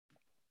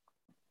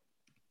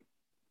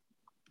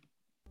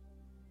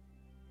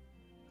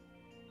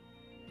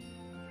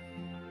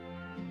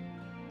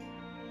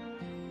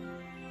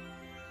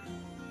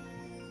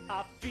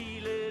I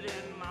feel it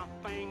in my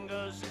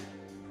fingers.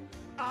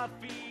 I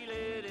feel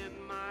it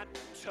in my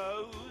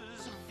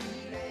toes.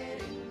 Feel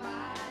it in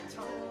my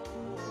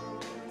toes,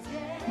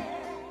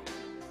 yeah.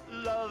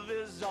 Love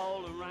is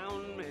all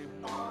around me.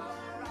 All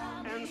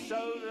around and me.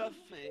 So the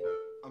thing.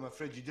 I'm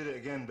afraid you did it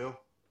again, Bill.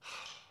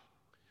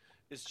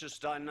 It's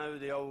just I know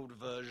the old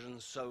version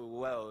so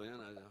well, you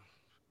know.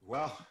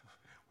 Well,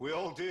 we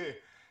all do.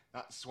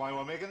 That's why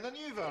we're making the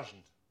new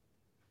version.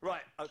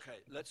 Right, okay,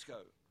 let's go.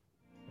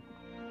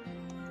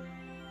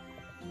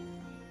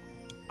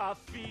 I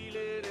feel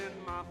it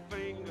in my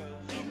fingers.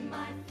 In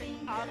my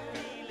fingers. I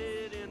feel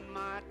it in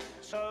my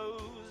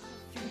toes.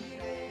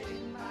 Feel it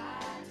in my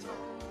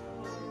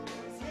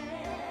toes,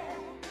 yeah.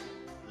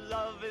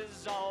 Love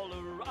is all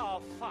around.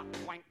 Oh, fuck,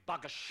 wank,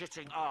 bugger,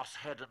 shitting, ass,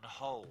 head and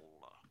hole.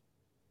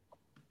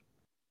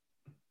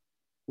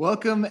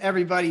 Welcome,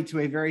 everybody, to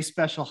a very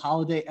special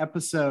holiday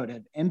episode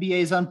of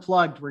NBA's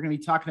Unplugged. We're going to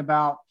be talking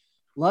about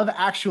Love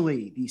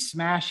Actually, the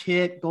smash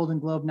hit Golden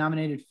Globe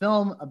nominated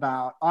film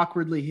about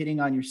awkwardly hitting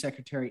on your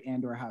secretary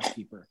and/or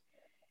housekeeper.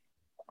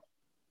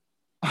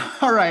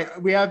 All right,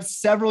 we have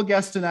several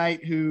guests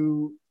tonight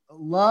who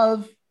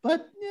love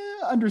but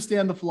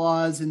understand the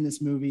flaws in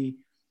this movie,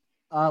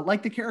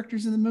 like the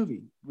characters in the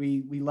movie.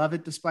 We love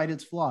it despite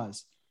its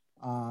flaws.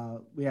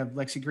 We have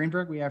Lexi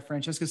Greenberg, we have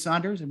Francesca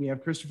Saunders, and we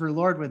have Christopher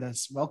Lord with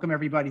us. Welcome,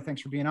 everybody.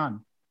 Thanks for being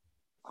on.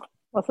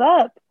 What's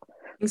up?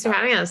 Thanks for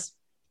having us.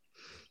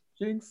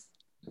 Jinx.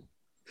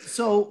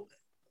 So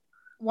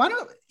why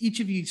don't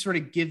each of you sort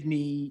of give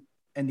me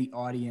and the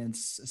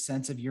audience a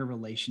sense of your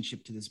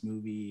relationship to this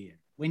movie?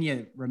 When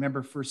you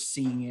remember first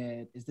seeing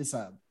it, is this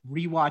a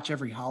rewatch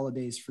every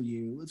holidays for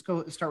you?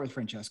 Let's start with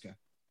Francesca.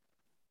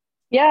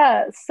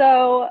 Yeah,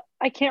 so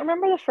I can't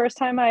remember the first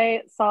time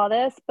I saw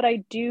this, but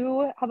I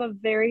do have a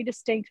very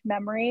distinct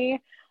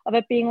memory of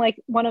it being like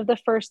one of the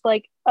first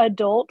like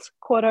adult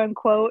quote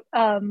unquote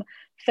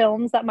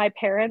films that my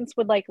parents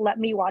would like let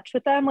me watch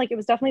with them. Like it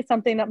was definitely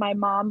something that my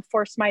mom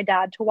forced my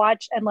dad to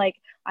watch, and like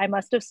I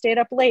must have stayed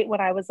up late when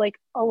I was like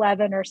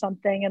 11 or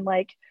something and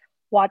like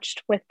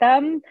watched with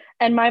them.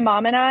 And my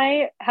mom and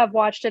I have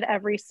watched it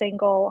every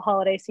single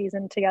holiday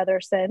season together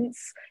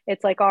since.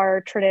 It's like our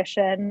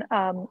tradition.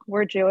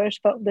 We're Jewish,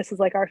 but this is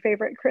like our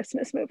favorite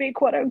Christmas movie,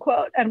 quote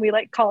unquote. And we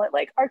like call it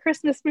like our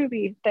Christmas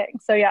movie thing.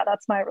 So yeah,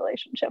 that's my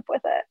relationship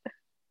with it.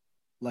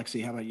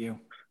 Lexi, how about you?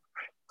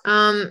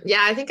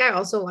 Yeah, I think I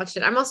also watched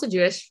it. I'm also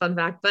Jewish, fun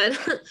fact, but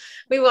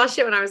we watched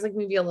it when I was like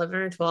maybe 11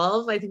 or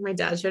 12. I think my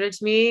dad showed it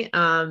to me.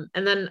 And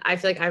then I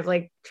feel like I've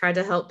like tried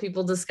to help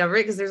people discover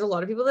it because there's a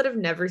lot of people that have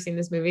never seen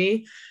this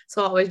movie.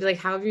 So I'll always be like,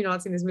 how have you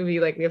not seen this movie?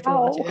 Like we have to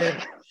watch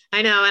it.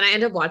 I know. And I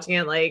end up watching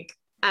it like,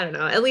 I don't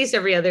know, at least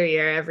every other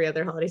year, every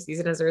other holiday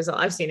season as a result.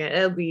 I've seen it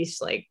at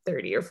least like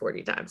 30 or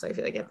 40 times, I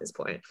feel like at this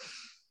point.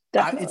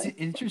 It's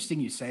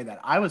interesting you say that.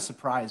 I was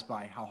surprised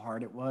by how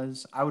hard it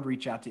was. I would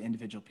reach out to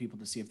individual people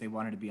to see if they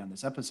wanted to be on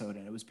this episode,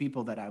 and it was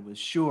people that I was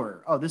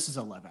sure, oh, this is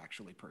a Love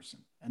Actually person.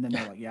 And then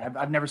they're like, yeah,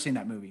 I've never seen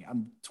that movie.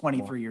 I'm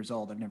 23 years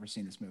old. I've never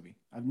seen this movie.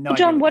 I've no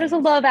idea. John, what is a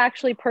Love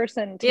Actually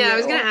person to you? I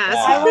was going to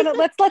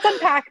ask. Let's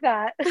unpack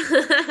that.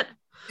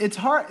 It's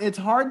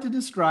hard to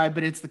describe,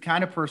 but it's the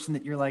kind of person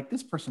that you're like,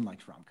 this person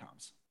likes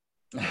rom-coms.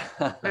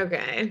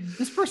 Okay.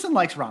 This person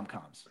likes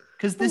rom-coms.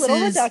 Because this is a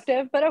little is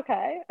reductive, but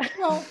okay.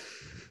 Well,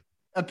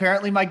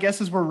 apparently my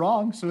guesses were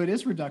wrong, so it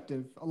is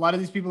reductive. A lot of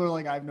these people are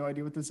like, I have no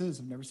idea what this is.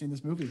 I've never seen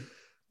this movie.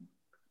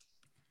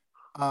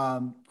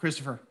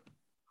 Christopher.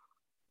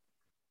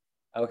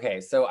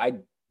 Okay, so I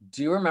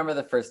do remember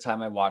the first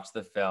time I watched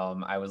the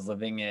film. I was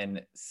living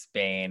in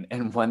Spain,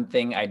 and one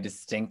thing I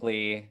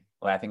distinctly,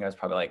 I think I was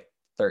probably like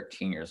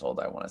 13 years old,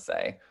 I want to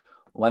say.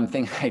 One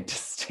thing I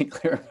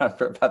distinctly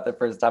remember about the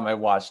first time I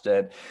watched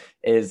it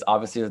is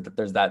obviously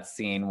there's that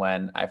scene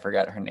when, I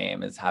forget her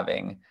name, is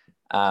having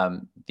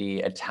the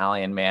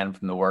Italian man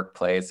from the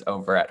workplace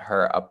over at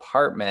her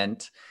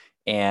apartment.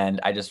 And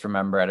I just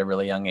remember at a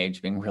really young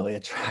age being really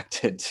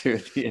attracted to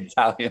the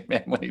Italian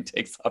man when he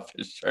takes off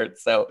his shirt.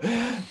 So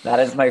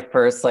that is my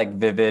first like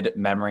vivid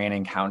memory and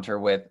encounter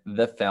with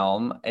the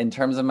film. In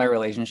terms of my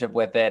relationship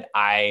with it,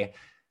 I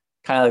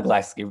kind of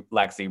like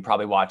Lexi,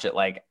 probably watch it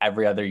like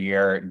every other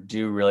year,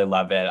 do really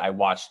love it. I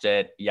watched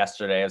it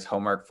yesterday as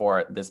homework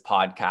for this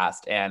podcast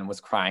and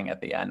was crying at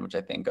the end, which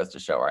I think goes to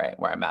show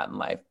where I'm at in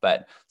life,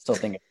 but still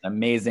think it's an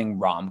amazing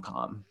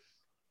rom-com.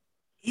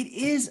 It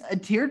is a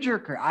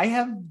tearjerker. I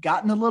have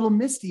gotten a little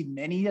misty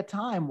many a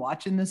time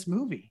watching this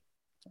movie.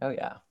 Oh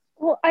yeah.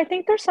 Well, I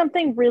think there's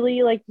something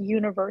really like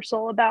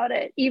universal about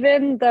it,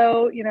 even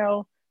though, you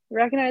know, we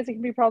recognize it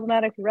can be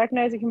problematic. We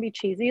recognize it can be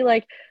cheesy.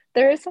 Like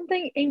there is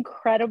something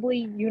incredibly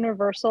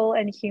universal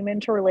and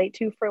human to relate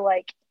to for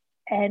like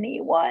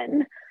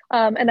anyone.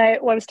 And I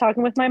was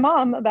talking with my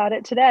mom about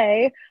it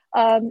today,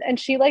 and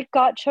she like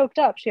got choked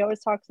up. She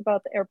always talks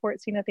about the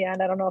airport scene at the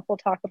end. I don't know if we'll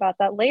talk about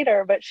that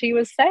later, but she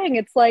was saying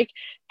it's like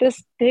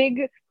this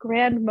big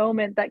grand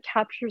moment that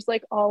captures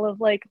like all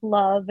of like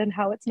love and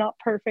how it's not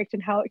perfect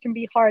and how it can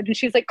be hard. And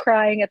she's like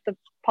crying at the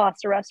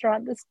pasta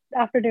restaurant this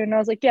afternoon. And I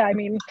was like, yeah, I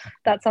mean,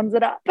 that sums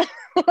it up.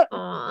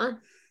 Aww.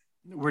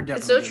 We're It's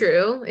definitely so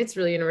true. It's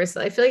really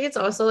universal. I feel like it's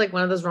also like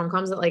one of those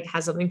rom-coms that like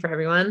has something for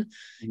everyone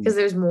because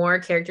there's more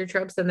character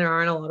tropes than there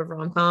are in a lot of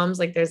rom-coms.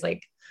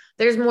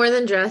 There's more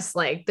than just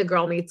like the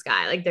girl meets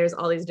guy. Like there's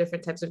all these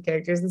different types of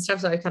characters and stuff.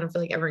 So I kind of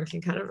feel like everyone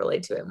can kind of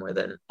relate to it more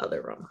than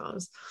other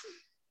rom-coms.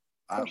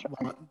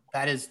 Well,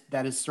 that is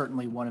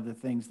certainly one of the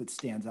things that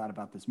stands out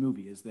about this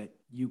movie is that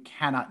you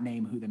cannot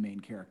name who the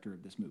main character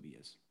of this movie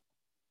is.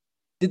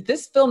 Did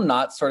this film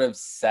not sort of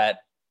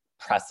set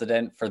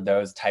precedent for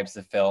those types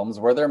of films?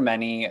 Were there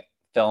many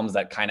films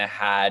that kind of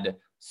had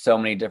so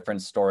many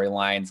different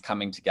storylines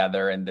coming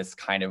together in this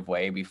kind of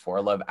way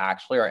before Love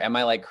Actually? Or am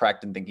I like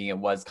correct in thinking it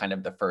was kind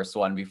of the first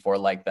one before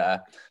like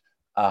the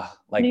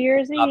like New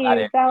Year's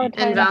Eve,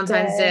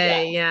 Valentine's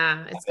Day?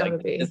 Yeah, it's gotta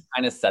be. Just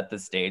kind of set the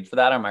stage for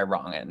that. Or am I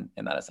wrong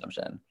in that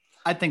assumption?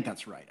 I think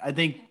that's right. I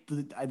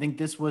think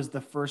this was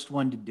the first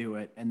one to do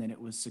it, and then it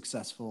was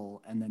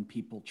successful, and then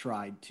people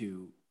tried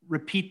to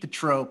repeat the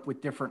trope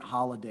with different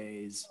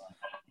holidays.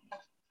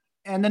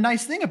 And the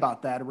nice thing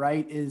about that,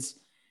 right, is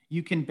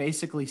you can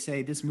basically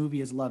say this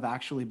movie is Love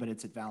Actually, but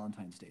it's at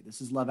Valentine's Day.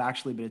 This is Love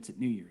Actually, but it's at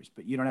New Year's.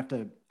 But you don't have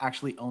to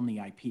actually own the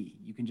IP.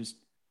 You can just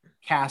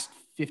cast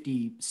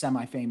 50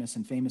 semi-famous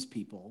and famous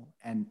people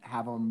and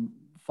have them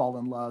fall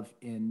in love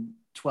in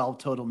 12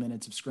 total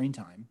minutes of screen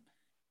time.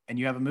 And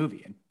you have a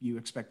movie and you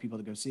expect people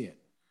to go see it.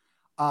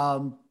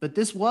 But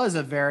this was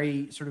a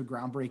very sort of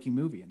groundbreaking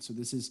movie. And so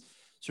this is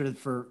sort of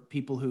for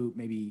people who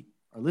maybe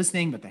are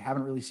listening, but they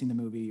haven't really seen the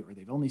movie, or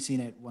they've only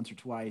seen it once or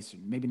twice, or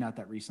maybe not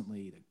that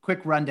recently. The quick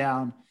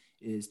rundown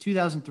is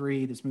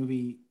 2003. This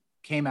movie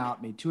came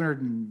out, made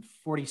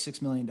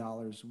 $246 million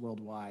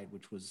worldwide,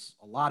 which was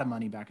a lot of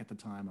money back at the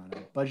time on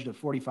a budget of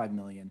 $45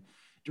 million.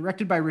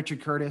 Directed by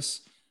Richard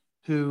Curtis,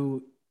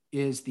 who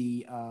is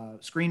the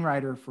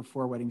screenwriter for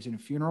Four Weddings and a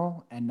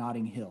Funeral and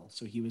Notting Hill.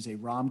 So he was a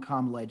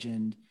rom-com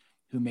legend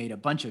who made a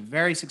bunch of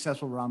very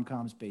successful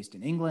rom-coms based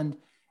in England.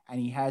 And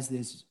he has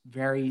this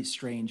very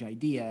strange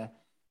idea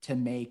to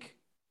make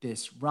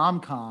this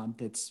rom-com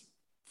that's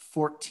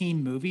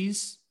 14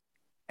 movies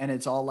and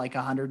it's all like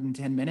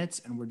 110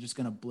 minutes. And we're just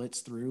going to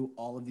blitz through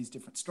all of these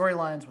different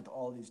storylines with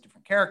all of these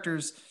different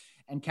characters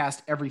and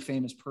cast every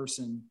famous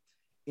person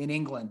in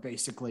England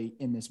basically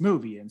in this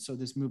movie. And so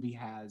this movie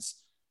has,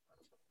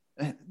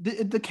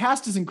 the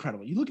cast is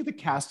incredible. You look at the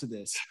cast of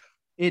this,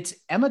 it's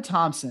Emma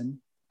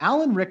Thompson,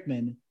 Alan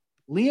Rickman,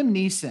 Liam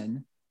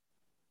Neeson,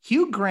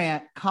 Hugh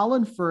Grant,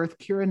 Colin Firth,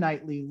 Keira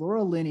Knightley,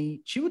 Laura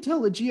Linney,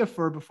 Chiwetel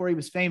Ejiofor before he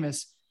was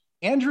famous,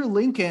 Andrew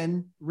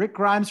Lincoln, Rick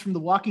Grimes from The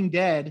Walking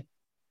Dead,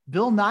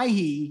 Bill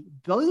Nighy,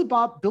 Billy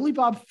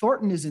Bob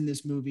Thornton is in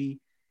this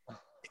movie,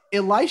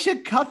 Elisha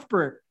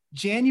Cuthbert,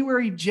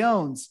 January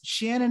Jones,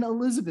 Shannon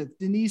Elizabeth,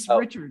 Denise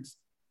Richards,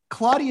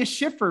 Claudia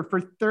Schiffer for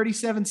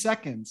 37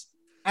 seconds,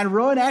 and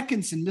Rowan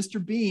Atkinson,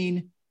 Mr.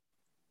 Bean.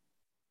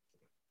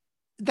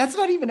 That's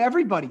not even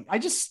everybody. I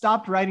just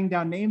stopped writing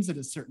down names at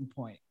a certain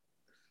point.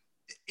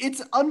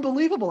 It's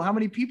unbelievable how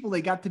many people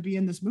they got to be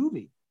in this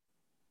movie.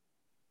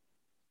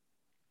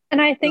 And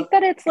I think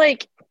that it's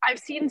like, I've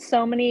seen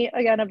so many,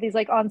 again, of these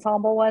like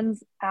ensemble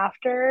ones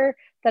after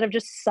that have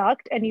just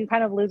sucked, and you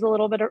kind of lose a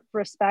little bit of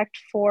respect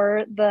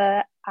for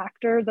the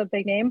actor, the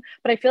big name.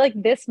 But I feel like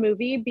this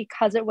movie,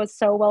 because it was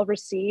so well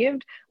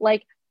received,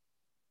 like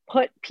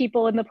put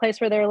people in the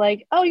place where they're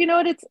like, oh, you know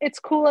what, it's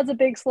cool as a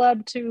big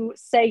celeb to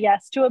say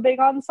yes to a big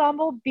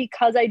ensemble,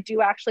 because I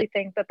do actually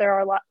think that there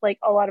are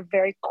a lot of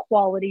very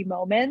quality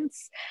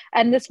moments.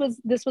 And this was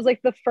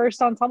like the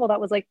first ensemble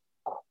that was like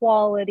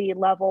quality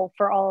level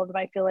for all of them.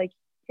 I feel like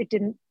it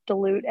didn't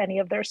dilute any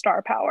of their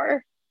star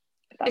power.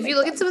 If you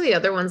look at some of the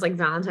other ones like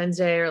Valentine's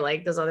Day or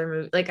like those other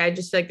movies, like I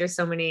just feel like there's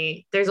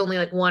only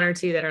like one or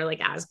two that are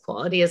like as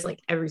quality as like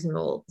every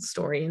single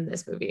story in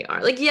this movie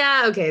are. Like,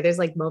 yeah, okay, there's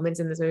like moments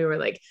in this movie where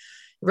like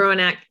Rowan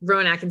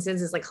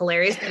Atkinson's is like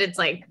hilarious, but it's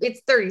like,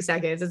 it's 30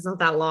 seconds. It's not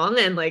that long.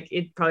 And like,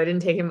 it probably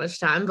didn't take him much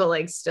time, but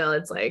like, still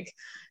it's like,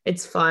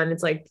 it's fun.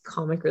 It's like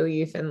comic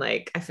relief. And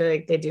like, I feel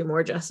like they do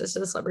more justice to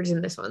the celebrities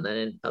in this one than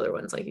in other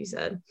ones, like you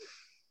said.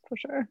 For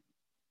sure.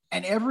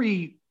 And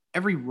every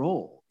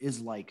role is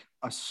like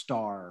a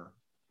star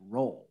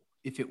role.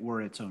 If it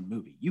were its own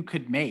movie, you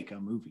could make a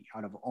movie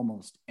out of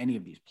almost any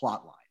of these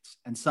plot lines,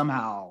 and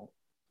somehow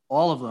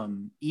all of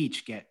them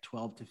each get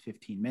 12 to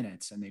 15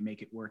 minutes, and they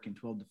make it work in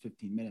 12 to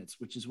 15 minutes,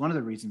 which is one of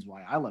the reasons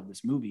why I love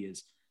this movie.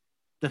 Is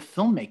the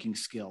filmmaking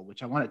skill,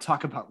 which I want to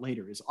talk about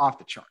later, is off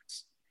the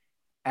charts.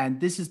 And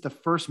this is the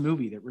first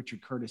movie that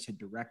Richard Curtis had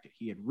directed.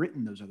 He had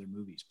written those other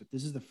movies, but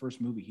this is the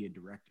first movie he had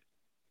directed.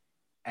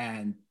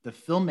 And the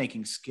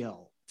filmmaking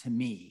skill, to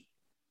me,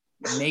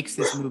 makes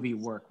this movie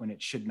work when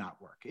it should not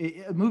work.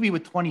 A movie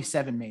with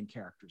 27 main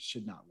characters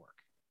should not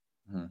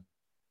work.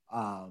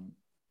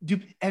 Mm-hmm.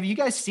 Have you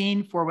guys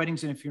seen Four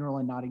Weddings and a Funeral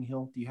in Notting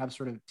Hill? Do you have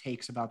sort of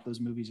takes about those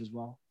movies as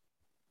well?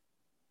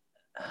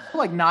 I feel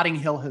like Notting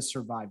Hill has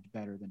survived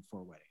better than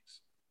Four Weddings.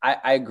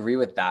 I agree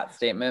with that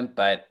statement,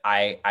 but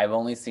I've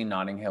only seen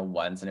Notting Hill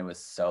once, and it was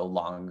so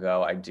long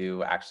ago. I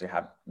do actually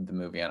have the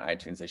movie on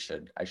iTunes. I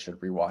should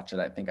rewatch it.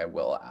 I think I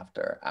will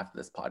after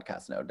this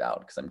podcast, no doubt,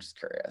 because I'm just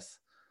curious.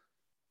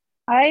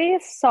 I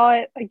saw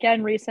it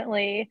again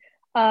recently.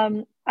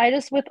 I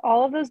just, with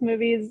all of those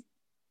movies,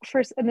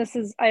 first, and this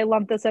is, I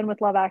lump this in with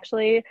Love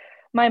Actually.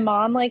 My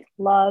mom like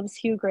loves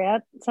Hugh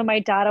Grant, so my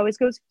dad always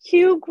goes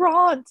Hugh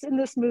Grant in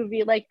this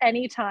movie. Like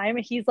anytime,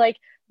 he's like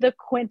the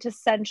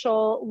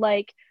quintessential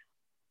like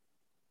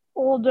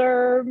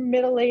older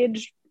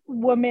middle-aged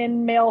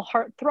woman male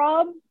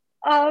heartthrob.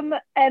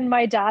 And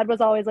my dad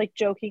was always like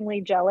jokingly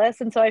jealous,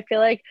 and so I feel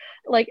like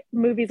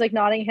movies like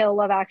Notting Hill,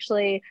 Love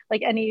Actually,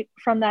 like any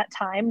from that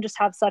time just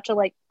have such a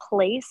like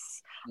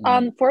place.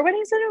 Four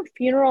Weddings and a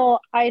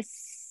Funeral I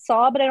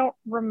saw, but I don't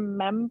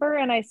remember,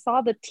 and I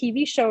saw the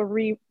TV show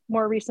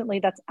more recently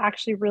that's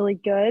actually really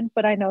good,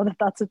 but I know that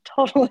that's a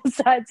total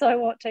aside, so I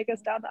won't take us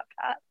down that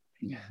path.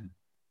 Yeah.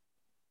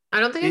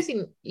 I don't think I've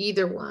seen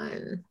either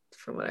one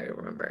from what I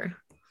remember.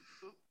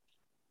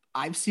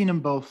 I've seen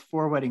them both.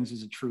 Four Weddings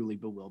is a truly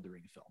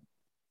bewildering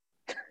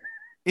film.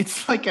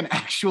 It's like an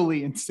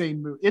actually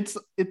insane movie. It's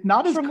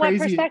not as From crazy.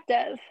 what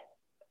perspective?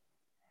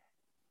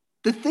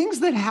 The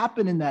things that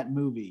happen in that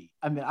movie.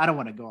 I mean, I don't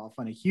want to go off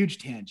on a huge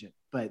tangent,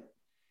 but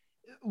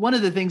one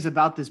of the things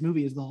about this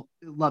movie is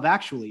Love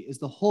Actually is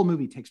the whole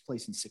movie takes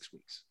place in 6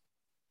 weeks.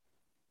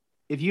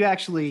 If you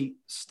actually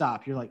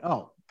stop, you're like,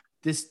 oh,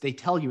 they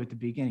tell you at the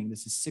beginning,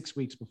 this is 6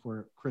 weeks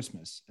before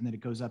Christmas, and then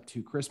it goes up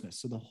to Christmas.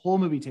 So the whole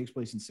movie takes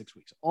place in 6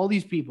 weeks. All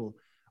these people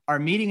are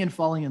meeting and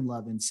falling in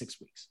love in 6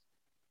 weeks.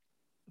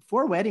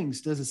 Four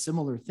Weddings does a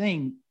similar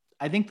thing.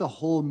 I think the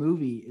whole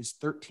movie is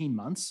 13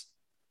 months.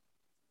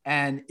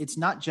 And it's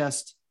not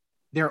just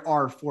there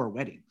are 4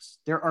 weddings.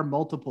 There are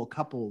multiple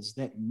couples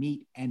that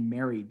meet and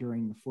marry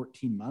during the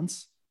 14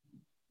 months.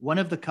 One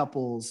of the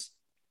couples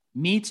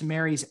meets,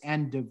 marries,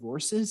 and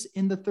divorces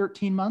in the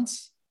 13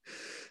 months.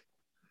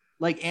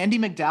 Like Andie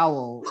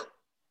MacDowell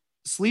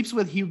sleeps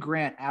with Hugh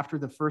Grant after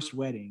the first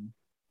wedding,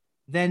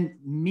 then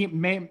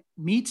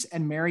meets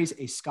and marries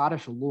a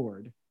Scottish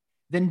lord,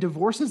 then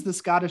divorces the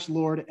Scottish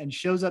lord and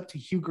shows up to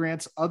Hugh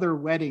Grant's other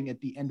wedding at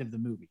the end of the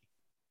movie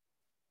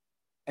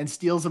and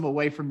steals him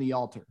away from the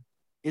altar.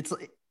 It's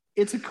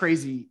a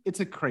crazy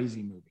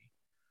movie.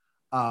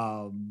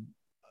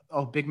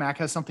 Big Mac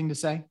has something to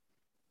say.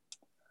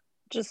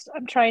 Just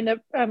I'm trying to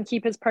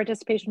keep his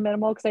participation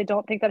minimal because I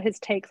don't think that his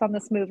takes on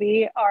this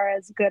movie are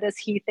as good as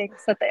he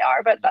thinks that they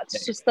are, but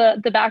that's just the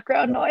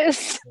background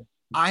noise.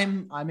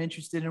 I'm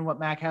interested in what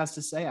Mac has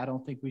to say. I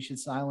don't think we should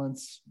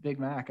silence Big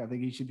Mac. I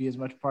think he should be as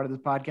much part of this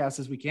podcast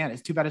as we can.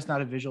 It's too bad it's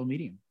not a visual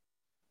medium.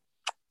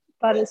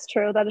 That is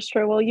true.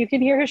 Well, you can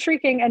hear his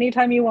shrieking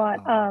anytime you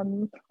want.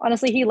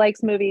 Honestly, he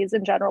likes movies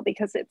in general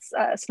because it's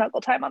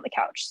snuggle time on the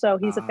couch. So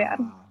he's a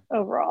fan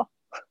overall.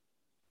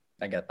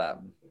 I get that.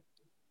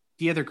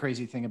 The other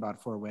crazy thing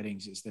about Four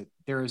Weddings is that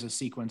there is a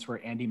sequence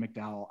where Andie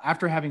MacDowell,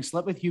 after having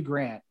slept with Hugh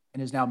Grant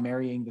and is now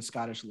marrying the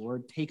Scottish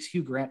lord, takes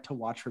Hugh Grant to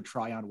watch her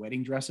try on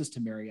wedding dresses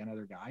to marry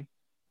another guy.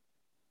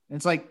 And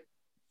it's like,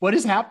 what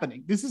is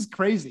happening? This is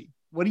crazy.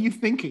 What are you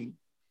thinking?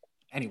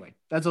 Anyway,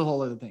 that's a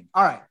whole other thing.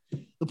 All right.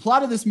 The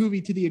plot of this movie,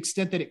 to the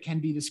extent that it can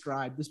be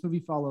described, this movie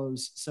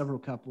follows several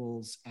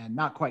couples and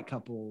not quite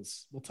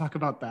couples. We'll talk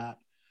about that,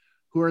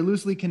 who are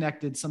loosely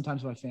connected,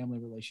 sometimes by family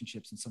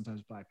relationships and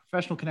sometimes by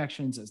professional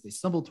connections as they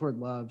stumble toward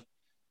love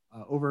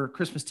over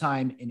Christmas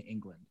time in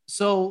England.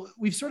 So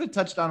we've sort of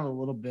touched on it a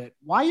little bit.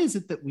 Why is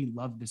it that we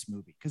love this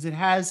movie? Because it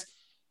has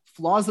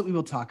flaws that we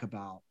will talk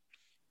about.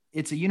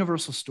 It's a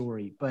universal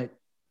story, but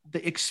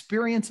the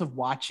experience of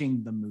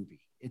watching the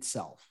movie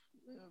itself,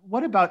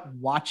 what about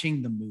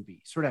watching the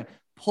movie sort of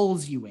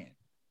pulls you in?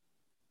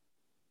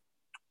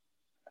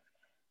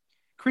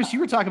 Chris,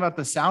 you were talking about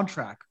the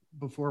soundtrack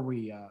before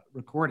we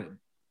recorded.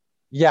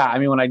 Yeah, I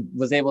mean, when I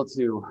was able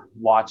to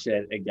watch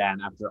it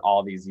again after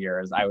all these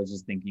years, I was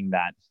just thinking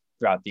that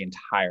throughout the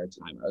entire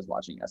time I was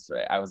watching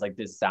yesterday, I was like,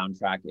 this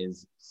soundtrack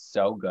is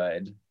so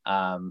good.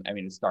 I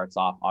mean, it starts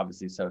off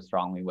obviously so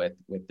strongly with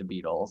the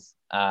Beatles,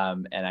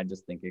 and I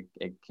just think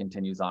it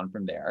continues on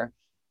from there.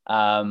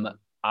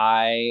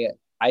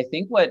 I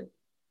think what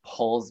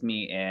pulls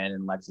me in,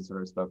 and Lexi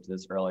sort of spoke to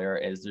this earlier,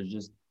 is there's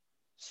just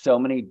so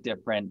many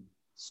different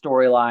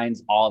storylines,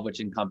 all of which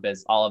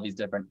encompass all of these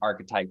different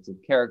archetypes of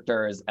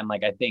characters. And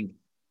like, I think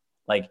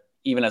like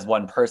even as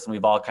one person,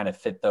 we've all kind of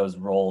fit those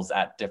roles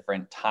at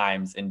different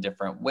times in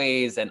different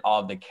ways. And all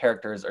of the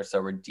characters are so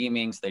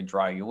redeeming. So they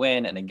draw you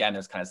in. And again,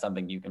 there's kind of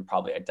something you can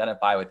probably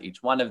identify with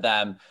each one of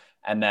them.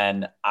 And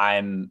then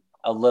I'm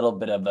a little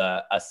bit of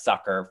a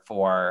sucker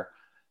for,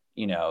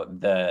 you know,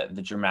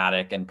 the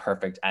dramatic and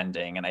perfect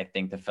ending. And I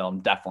think the film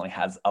definitely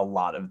has a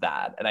lot of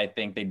that. And I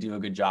think they do a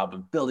good job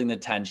of building the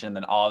tension,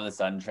 then all of a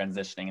sudden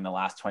transitioning in the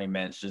last 20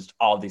 minutes, just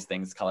all these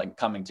things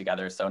coming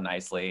together so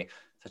nicely,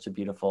 such a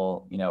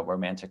beautiful, you know,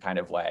 romantic kind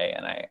of way.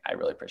 And I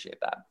really appreciate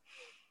that.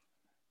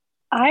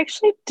 I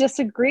actually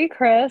disagree,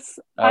 Chris.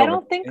 Oh, I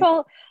don't think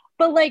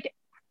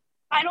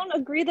I don't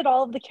agree that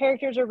all of the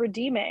characters are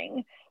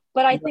redeeming.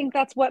 But I think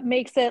that's what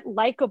makes it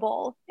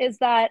likable, is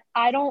that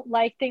I don't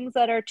like things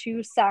that are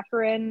too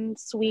saccharine,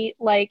 sweet,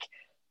 like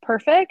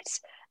perfect.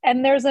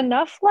 And there's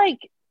enough like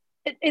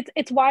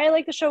it's why I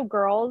like the show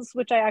Girls,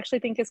 which I actually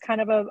think is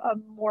kind of a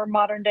more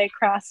modern day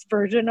crass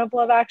version of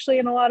Love Actually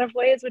in a lot of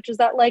ways, which is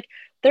that like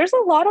there's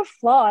a lot of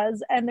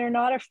flaws and they're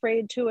not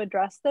afraid to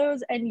address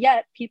those, and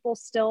yet people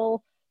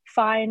still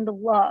find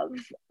love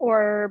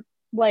or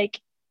like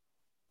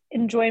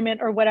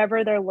enjoyment or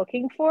whatever they're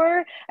looking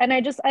for. And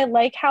I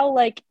like how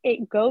like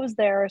it goes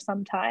there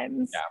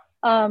sometimes.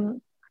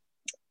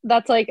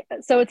 That's like,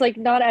 so it's like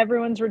not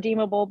everyone's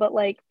redeemable, but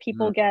like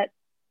people get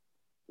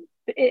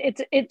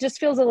it just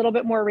feels a little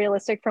bit more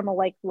realistic from a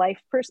like life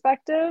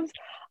perspective.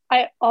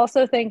 I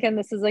also think, and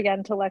this is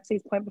again to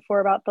Lexi's point before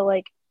about the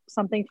like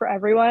something for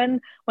everyone,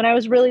 when I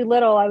was really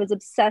little I was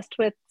obsessed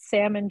with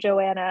Sam and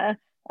Joanna.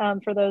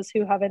 For those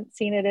who haven't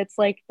seen it, it's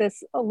like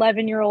this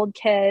 11-year-old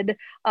kid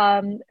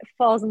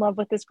falls in love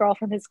with this girl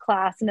from his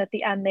class, and at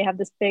the end they have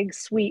this big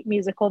sweet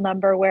musical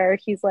number where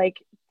he's like,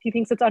 he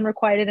thinks it's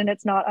unrequited and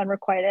it's not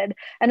unrequited.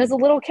 And as a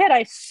little kid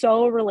I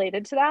so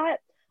related to that.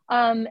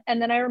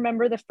 And then I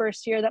remember the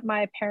first year that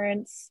my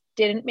parents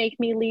didn't make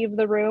me leave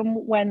the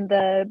room when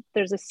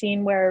there's a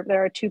scene where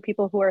there are two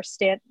people who are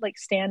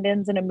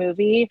stand-ins in a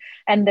movie,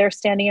 and they're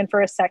standing in for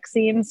a sex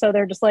scene, so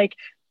they're just like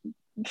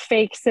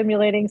fake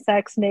simulating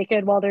sex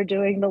naked while they're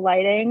doing the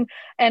lighting.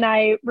 And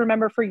I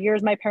remember for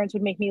years my parents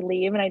would make me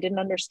leave and I didn't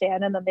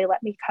understand, and then they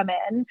let me come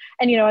in.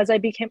 And you know, as I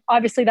became,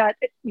 obviously that,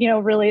 you know,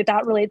 really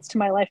that relates to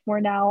my life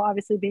more now,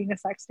 obviously being a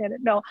sex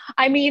stand-in. No,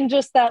 I mean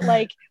just that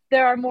like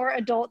there are more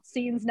adult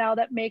scenes now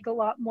that are a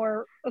lot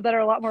more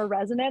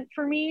resonant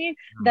for me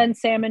than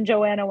Sam and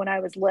Joanna when I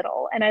was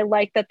little. And I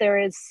like that there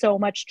is so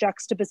much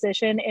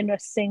juxtaposition in a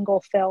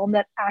single film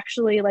that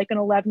actually like an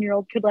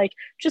 11-year-old could like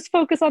just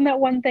focus on that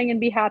one thing and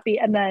be happy,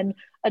 and then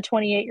a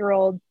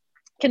 28-year-old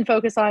can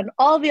focus on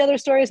all the other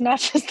stories, not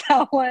just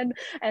that one,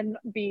 and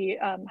be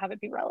have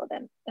it be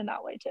relevant in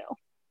that way too.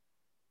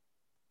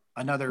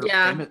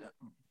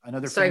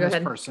 Another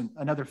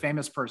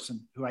famous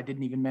person who I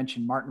didn't even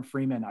mention, Martin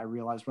Freeman, I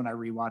realized when I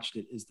rewatched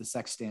it, is the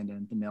sex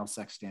stand-in, the male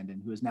sex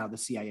stand-in, who is now the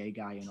CIA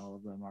guy in all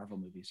of the Marvel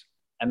movies.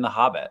 And The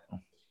Hobbit.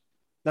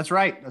 That's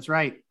right.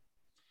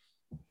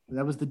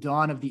 That was the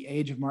dawn of the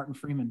age of Martin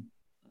Freeman.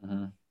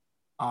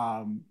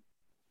 All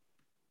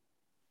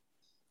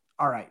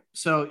right.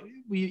 So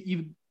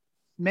you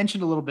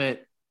mentioned a little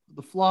bit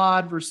the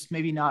flawed versus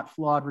maybe not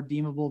flawed,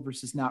 redeemable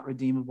versus not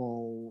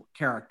redeemable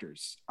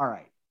characters. All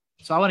right.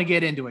 So I want to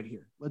get into it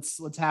here.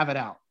 Let's have it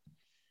out.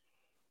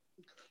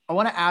 I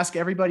want to ask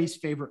everybody's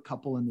favorite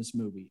couple in this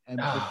movie.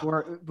 And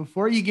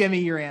before you give me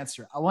your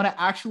answer, I want to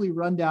actually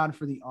run down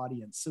for the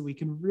audience so we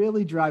can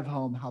really drive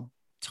home how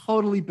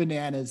totally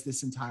bananas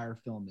this entire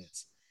film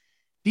is.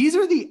 These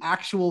are the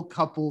actual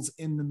couples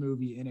in the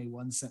movie in a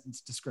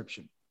one-sentence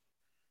description.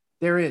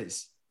 There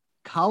is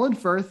Colin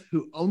Firth,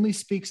 who only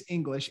speaks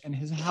English, and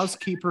his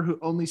housekeeper, who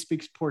only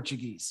speaks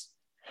Portuguese.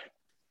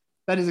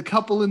 That is a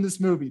couple in this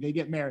movie. They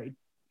get married.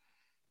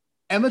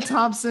 Emma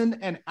Thompson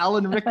and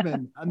Alan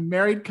Rickman, a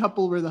married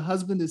couple where the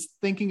husband is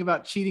thinking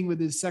about cheating with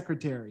his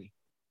secretary.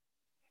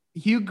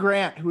 Hugh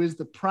Grant, who is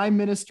the Prime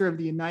Minister of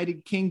the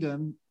United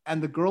Kingdom,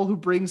 and the girl who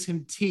brings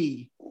him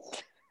tea.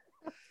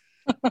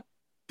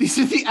 These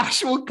are the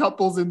actual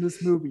couples in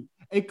this movie.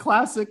 A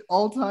classic,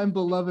 all-time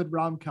beloved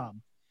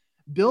rom-com.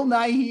 Bill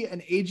Nighy,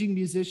 an aging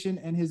musician,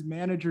 and his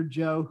manager,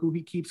 Joe, who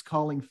he keeps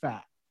calling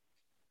fat.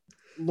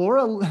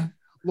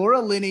 Laura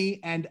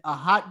Linney and a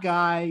hot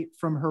guy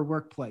from her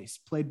workplace,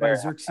 played by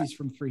Xerxes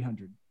from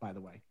 300, by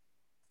the way.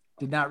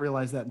 Did not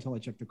realize that until I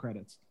checked the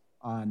credits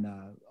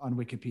on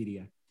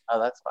Wikipedia. Oh,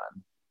 that's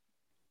fun.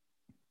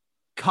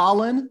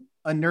 Colin,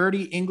 a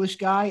nerdy English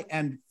guy,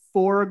 and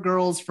 4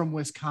 girls from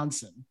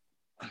Wisconsin.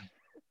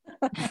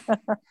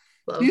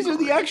 These are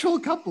the actual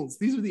couples.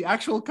 These are the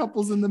actual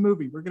couples in the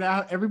movie.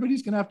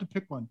 Everybody's gonna have to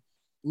pick one.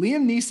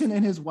 Liam Neeson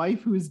and his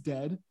wife, who is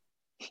dead.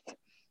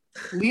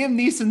 Liam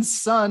Neeson's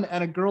son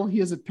and a girl he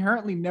has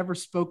apparently never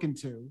spoken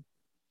to.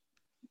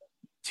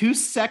 2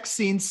 sex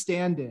scene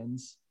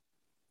stand-ins.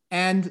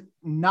 And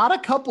not a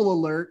couple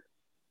alert,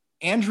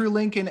 Andrew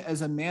Lincoln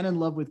as a man in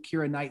love with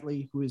Keira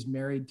Knightley, who is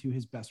married to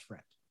his best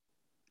friend.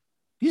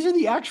 These are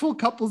the actual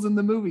couples in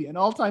the movie, an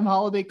all-time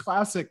holiday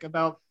classic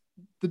about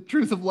the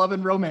truth of love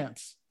and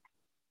romance.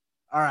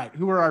 All right,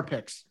 who are our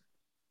picks?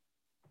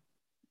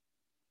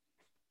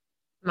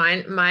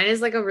 Mine is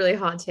like a really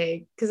hot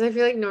take because I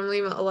feel like normally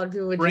a lot of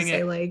people would just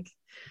say like,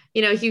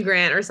 you know, Hugh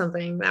Grant or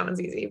something. That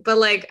one's easy. But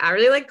like, I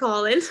really like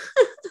Colin.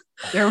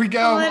 There we go.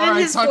 Colin and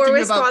his 4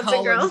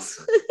 Wisconsin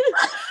girls.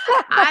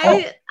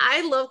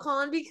 I love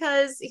Colin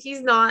because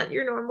he's not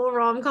your normal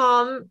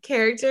rom-com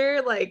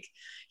character. Like,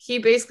 he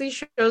basically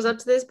shows up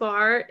to this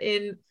bar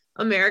in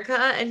America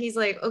and he's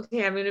like,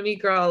 okay, I'm gonna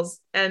meet girls,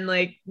 and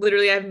like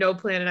literally I have no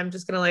plan and I'm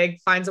just gonna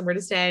like find somewhere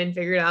to stay and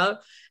figure it out.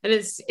 And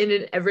it's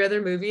in every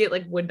other movie it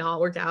like would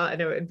not work out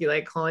and it would be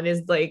like Colin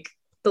is like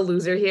the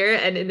loser here,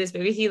 and in this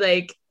movie he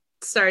like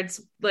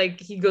starts like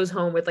he goes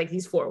home with like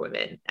these 4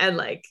 women, and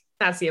like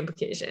that's the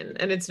implication.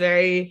 And it's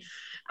very,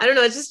 I don't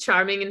know, it's just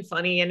charming and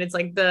funny, and it's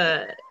like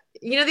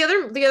You know,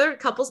 the other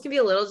couples can be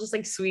a little just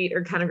like sweet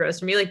or kind of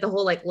gross for me. Like the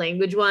whole like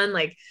language one,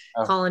 like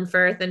Colin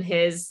Firth and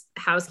his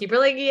housekeeper,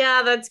 like,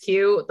 yeah, that's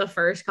cute the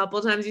first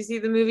couple times you see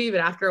the movie, but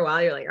after a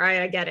while you're like, all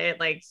right, I get it.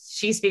 Like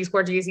she speaks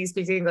Portuguese, he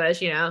speaks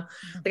English, you know?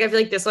 Like I feel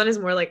like this one is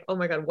more like, oh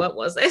my God, what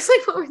was this?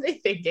 Like what were they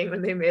thinking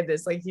when they made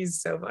this? Like he's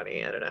so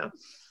funny. I don't know.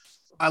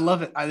 I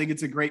love it. I think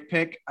it's a great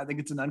pick. I think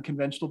it's an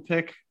unconventional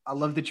pick. I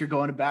love that you're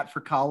going to bat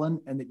for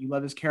Colin and that you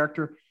love his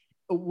character.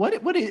 What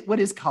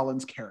is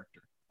Colin's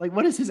character? Like,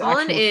 what is his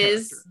Colin actual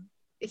character?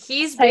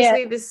 He's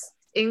basically this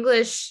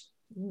English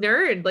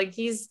nerd. Like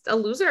he's a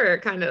loser,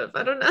 kind of.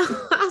 I don't know.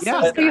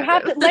 So you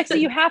have to,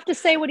 Lexi, you have to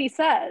say what he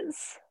says.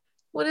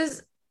 What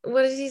does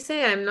he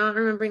say? I'm not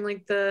remembering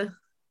like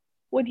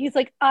when he's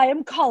like, I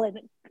am Colin,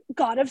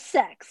 god of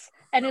sex.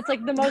 And it's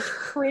like the most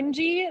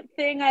cringy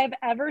thing I've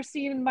ever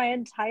seen in my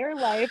entire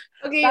life.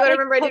 Okay, you gotta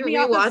remember I didn't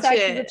rewatch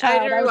it. I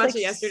didn't rewatch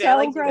it yesterday. So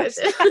like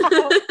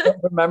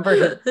remember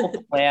his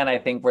whole plan, I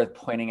think worth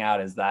pointing out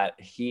is that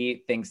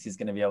he thinks he's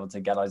gonna be able to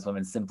get all these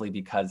women simply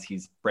because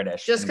he's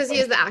British. Just because he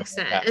has the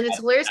accent. And it's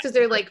hilarious because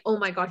they're like, oh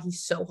my God,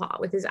 he's so hot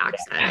with his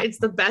accent. Yeah. It's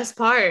the best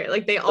part.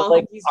 Like they all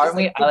like, aren't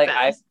we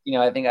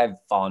I think I've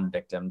fallen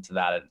victim to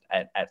that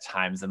at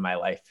times in my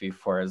life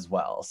before as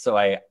well. So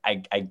I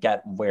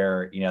get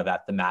where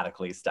that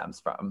thematically stems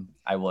from,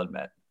 I will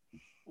admit.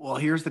 Well,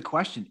 here's the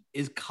question.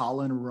 Is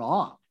Colin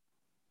wrong?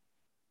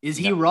 Is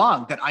he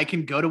wrong that I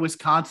can go to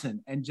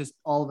Wisconsin and just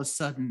all of a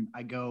sudden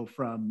I go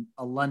from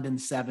a London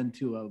 7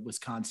 to a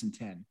Wisconsin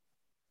 10?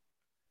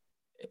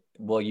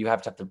 Well, you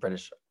have to have the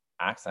British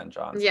accent,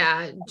 John.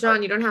 Yeah,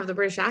 John, you don't have the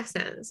British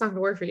accent. It's not going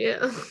to work for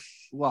you.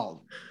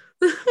 Well,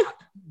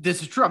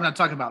 this is true. I'm not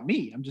talking about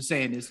me. I'm just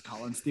saying, is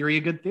Colin's theory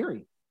a good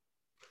theory?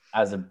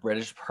 As a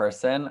British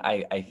person,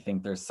 I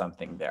think there's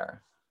something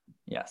there.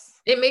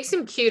 Yes. It makes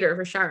him cuter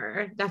for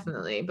sure.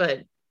 Definitely.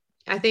 But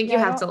I think you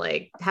have to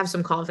like have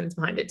some confidence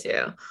behind it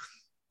too.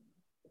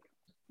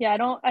 Yeah,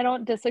 I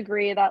don't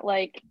disagree that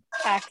like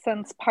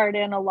accents part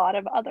in a lot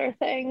of other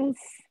things.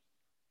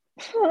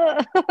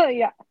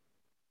 Yeah.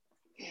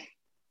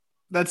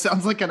 That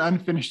sounds like an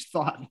unfinished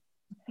thought.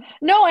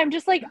 No, I'm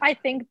just like, I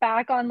think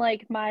back on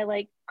like my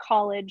like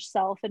college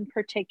self in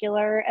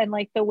particular and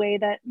like the way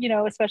that,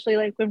 especially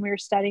like when we were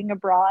studying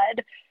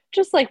abroad,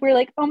 just like we're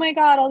like, oh my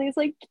God, all these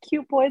like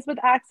cute boys with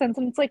accents.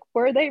 And it's like,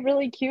 were they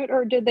really cute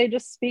or did they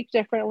just speak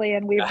differently?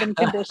 And we've been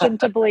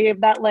conditioned to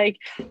believe that like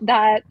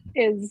that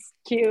is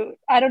cute.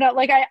 I don't know.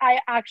 Like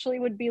I actually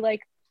would be like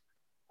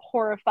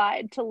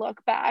horrified to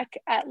look back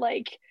at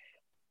like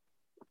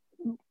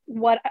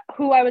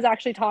who I was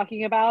actually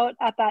talking about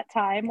at that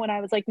time when I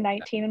was like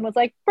 19 and was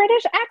like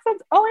British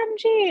accents,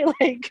 OMG,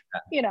 like,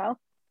 Yeah.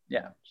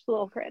 Just a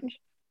little cringe.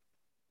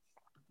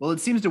 Well,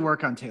 it seems to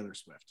work on Taylor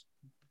Swift.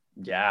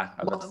 Yeah,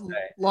 I was about to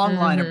say. Long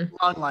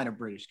line of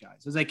British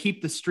guys. As I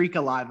keep the streak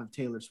alive of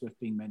Taylor Swift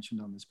being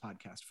mentioned on this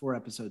podcast, 4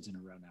 episodes in a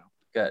row now.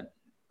 Good.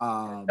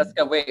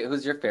 Jessica, wait,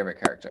 who's your favorite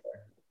character?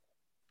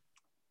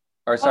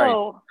 Or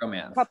sorry,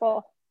 romance.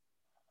 Couple.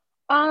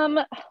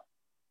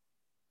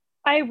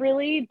 I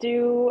really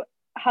do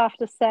have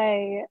to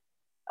say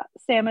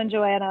Sam and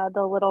Joanna,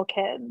 the little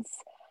kids.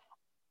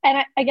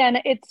 And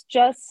again, it's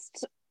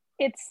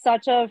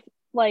such a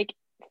like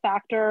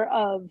factor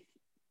of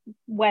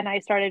when I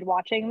started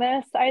watching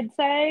this, I'd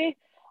say.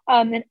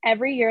 And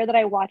every year that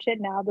I watch it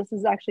now, this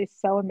is actually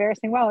so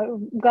embarrassing. Wow,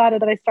 I'm glad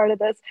that I started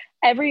this.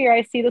 Every year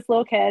I see this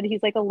little kid,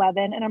 he's like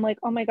 11, and I'm like,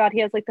 oh my God, he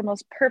has like the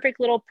most perfect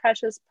little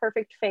precious,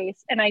 perfect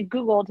face. And I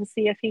Googled to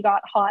see if he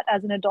got hot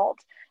as an adult.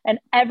 And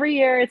every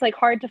year it's like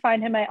hard to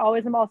find him. I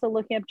always am also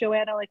looking up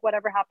Joanna, like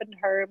whatever happened to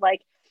her,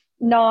 like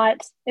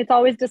it's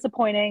always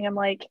disappointing. I'm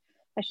like,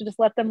 I should just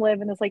let them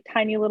live in this like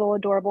tiny little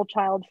adorable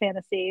child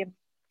fantasy.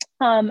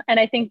 And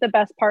I think the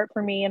best part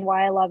for me and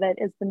why I love it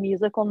is the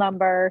musical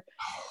number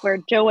where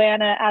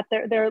Joanna at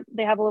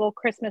they have a little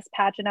Christmas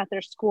pageant at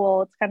their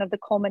school. It's kind of the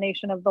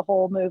culmination of the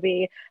whole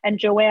movie. And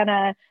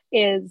Joanna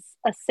is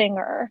a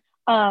singer.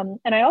 And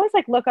I always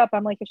like look up,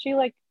 I'm like, is she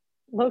like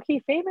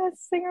low-key famous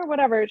singer,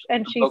 whatever?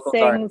 And she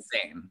sings.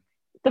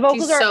 The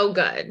vocals She's so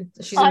good.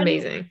 She's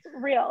amazing.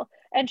 Real.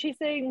 And she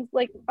sings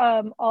like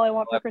All I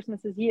Want for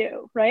Christmas Is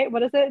You, right?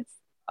 What is it?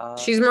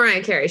 She's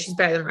Mariah Carey. She's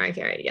better than Mariah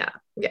Carey.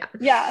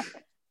 Yeah.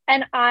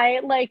 And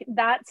I like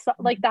that,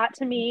 like that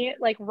to me,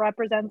 like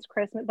represents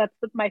Christmas. That's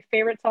my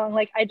favorite song.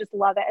 Like, I just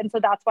love it. And so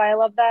that's why I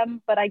love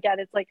them. But I get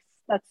it's like,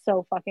 that's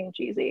so fucking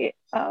cheesy.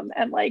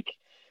 And like,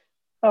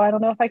 I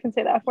don't know if I can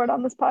say that word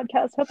on this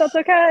podcast. Hope that's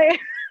okay.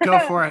 Go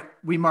for it.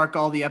 We mark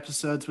all the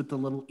episodes with the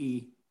little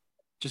E.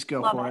 Just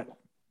go for it.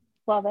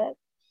 Love it.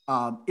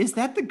 Is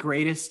that the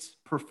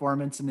greatest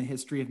performance in the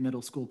history of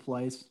middle school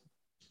plays?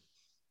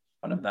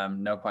 One of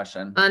them, no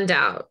question. No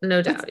doubt,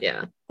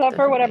 yeah. Except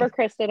for whatever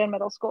Chris did in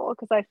middle school,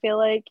 because I feel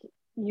like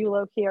you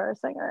low-key are a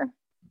singer.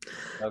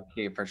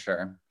 Low-key, for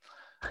sure.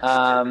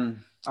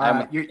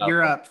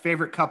 Your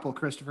favorite couple,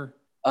 Christopher?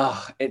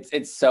 Oh,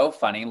 it's so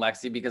funny,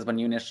 Lexi, because when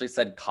you initially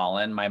said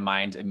Colin, my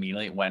mind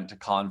immediately went to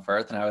Colin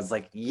Firth, and I was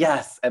like,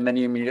 yes. And then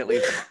you immediately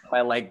said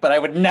my like, but I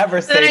would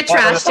never say. Then I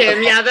trashed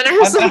him. Yeah. Then I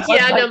was like,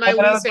 yeah, no, my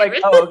least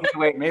favorite. Oh, okay,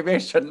 wait, maybe I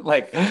shouldn't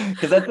like,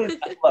 because that's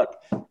look.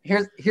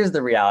 Here's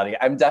the reality.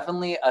 I'm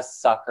definitely a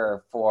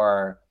sucker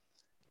for,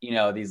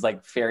 these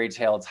like fairy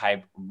tale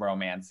type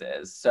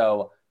romances.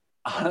 So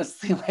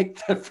honestly, like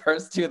the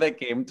first two that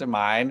came to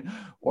mind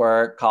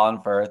were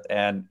Colin Firth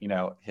and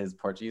his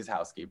Portuguese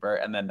housekeeper.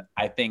 And then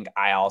I think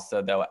I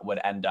also though would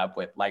end up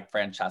with like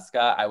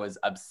Francesca. I was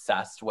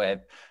obsessed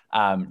with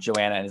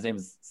Joanna, and his name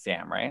is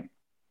Sam, right?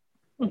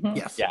 Mm-hmm.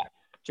 Yes. Yeah,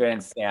 Joanna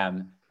and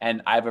Sam.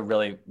 And I have a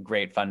really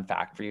great fun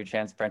fact for you,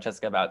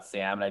 Francesca, about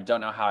Sam. And I don't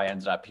know how I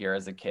ended up here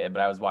as a kid,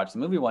 but I was watching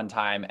the movie one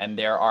time, and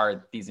there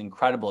are these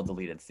incredible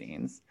deleted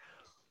scenes,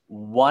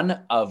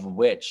 one of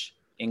which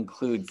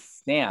includes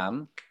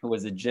Sam, who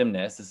was a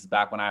gymnast. This is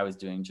back when I was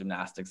doing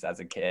gymnastics as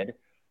a kid,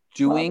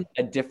 doing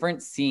a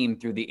different scene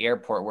through the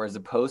airport, where as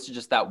opposed to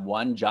just that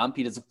one jump,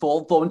 he does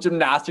full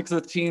gymnastics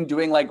with team,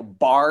 doing like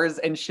bars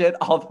and shit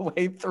all the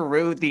way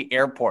through the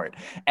airport.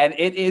 And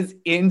it is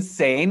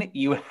insane.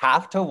 You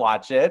have to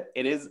watch it.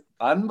 It is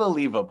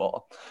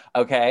unbelievable.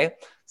 Okay.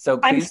 So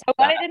I'm so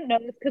glad I didn't know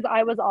this, because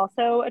I was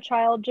also a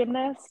child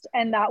gymnast,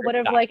 and that would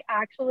have like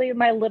actually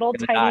my little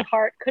tiny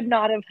heart could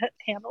not have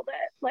handled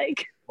it.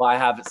 Like, well, I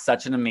have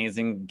such an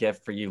amazing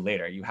gift for you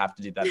later. You have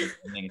to do that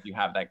if you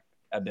have that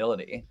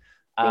ability.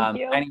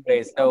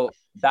 Anyway, so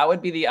that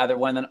would be the other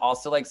one. Then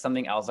also like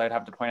something else I'd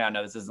have to point out.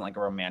 No, this isn't like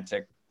a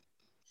romantic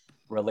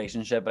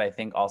relationship, but I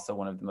think also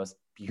one of the most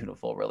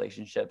beautiful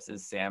relationships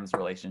is Sam's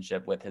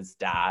relationship with his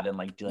dad, and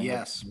like dealing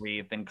with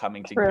grief and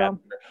coming together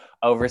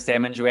over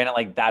Sam and Joanna.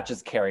 Like that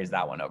just carries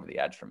that one over the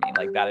edge for me.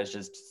 Like that is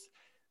just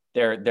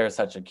they're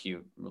such a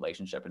cute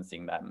relationship, and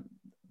seeing them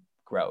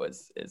grow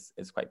is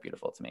quite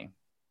beautiful to me.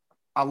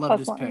 I love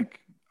this pick.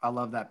 I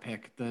love that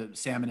pick, the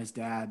Sam and his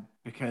dad,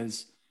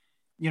 because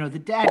the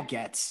dad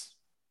gets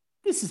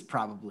this is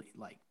probably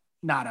like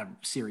not a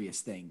serious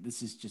thing.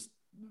 This is just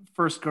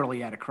first girl he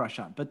had a crush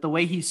on, but the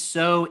way he's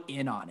so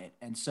in on it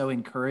and so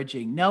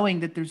encouraging, knowing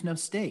that there's no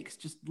stakes,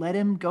 just let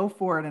him go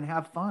for it and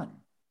have fun.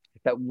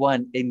 That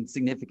one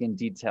insignificant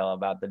detail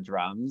about the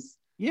drums.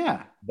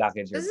 Yeah.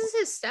 Exactly. This is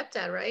his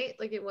stepdad, right?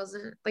 Like it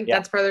wasn't like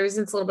that's part of the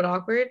reason it's a little bit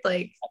awkward.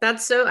 Like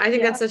that's so, I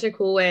think that's such a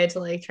cool way to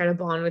like try to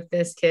bond with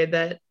this kid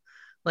that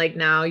like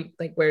now,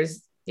 like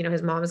where's,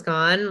 his mom's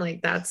gone.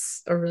 Like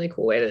that's a really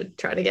cool way to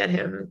try to get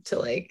him to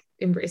like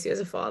embrace you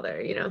as a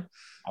father,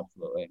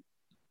 Absolutely.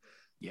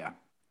 Yeah.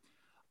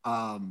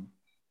 I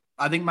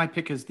think my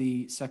pick is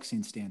the sex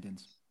scene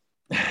stand-ins.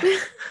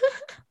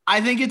 I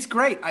think it's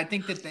great. I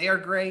think that they are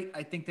great.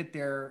 I think that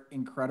their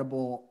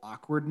incredible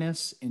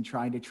awkwardness in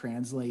trying to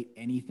translate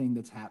anything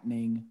that's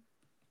happening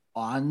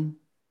on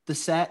the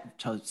set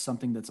to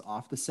something that's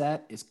off the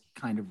set is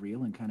kind of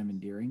real and kind of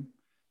endearing.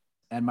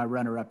 And my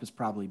runner-up is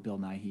probably Bill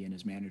Nighy and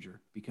his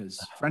manager, because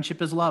friendship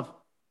is love.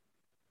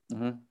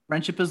 Mm-hmm.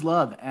 Friendship is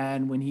love.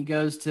 And when he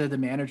goes to the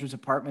manager's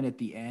apartment at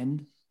the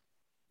end,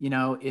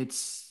 it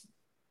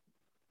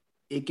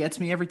gets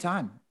me every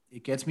time.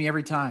 It gets me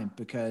every time,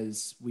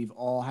 because we've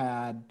all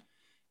had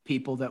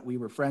people that we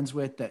were friends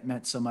with that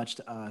meant so much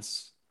to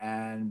us,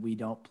 and we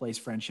don't place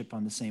friendship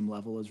on the same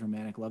level as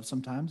romantic love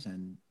sometimes.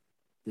 And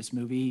this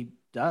movie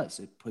does.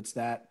 It puts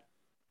that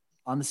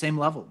on the same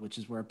level, which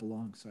is where it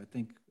belongs. So I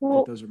think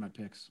those are my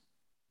picks.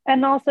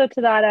 And also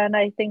to that end,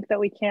 I think that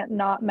we can't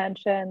not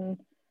mention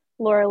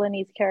Laura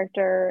Linney's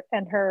character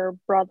and her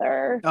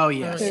brother. Oh,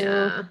 yes.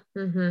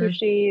 Who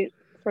she,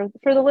 for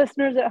the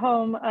listeners at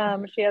home,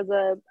 she has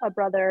a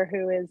brother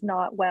who is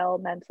not well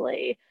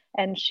mentally,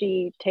 and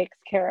she takes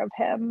care of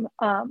him.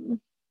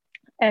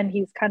 And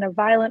he's kind of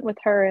violent with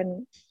her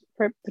and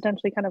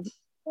potentially kind of,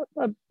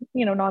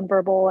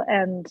 nonverbal.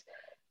 And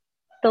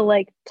the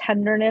like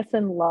tenderness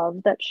and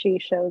love that she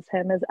shows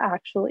him is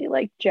actually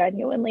like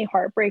genuinely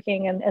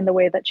heartbreaking, and the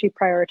way that she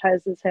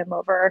prioritizes him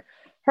over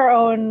her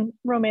own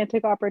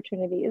romantic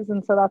opportunities.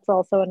 And so that's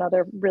also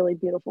another really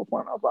beautiful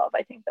form of love,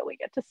 I think, that we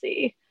get to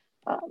see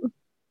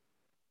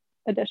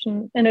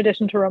in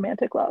addition to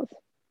romantic love.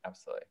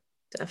 Absolutely.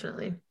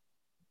 Definitely.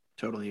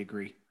 Totally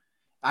agree.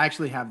 I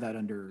actually have that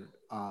under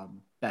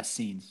best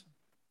scenes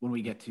when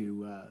we get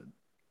to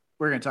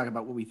we're going to talk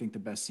about what we think the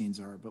best scenes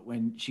are, but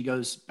when she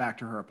goes back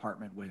to her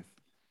apartment with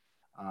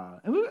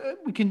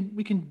we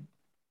can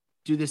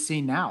do this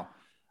scene now,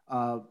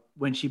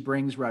 when she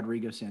brings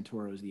Rodrigo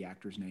Santoro, is the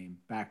actor's name,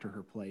 back to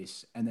her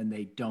place, and then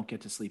they don't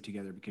get to sleep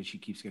together because she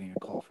keeps getting a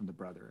call from the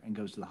brother and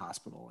goes to the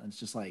hospital. And it's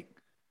just like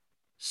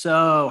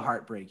so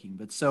heartbreaking,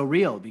 but so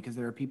real, because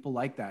there are people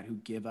like that who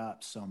give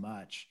up so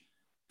much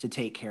to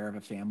take care of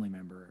a family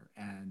member.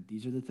 And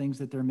these are the things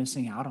that they're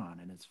missing out on.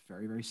 And it's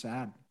very, very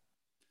sad.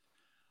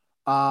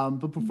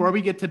 But before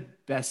we get to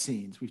best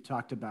scenes, we've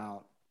talked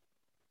about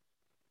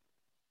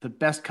the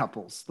best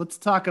couples. Let's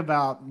talk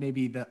about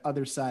maybe the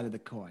other side of the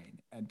coin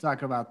and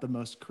talk about the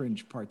most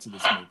cringe parts of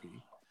this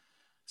movie.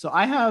 So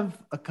I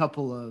have a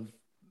couple of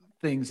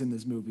things in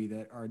this movie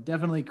that are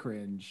definitely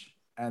cringe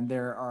And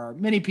there are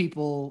many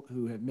people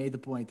who have made the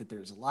point that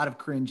there's a lot of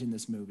cringe in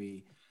this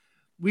movie.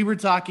 We were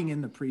talking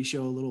in the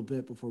pre-show a little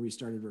bit before we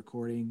started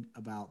recording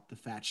about the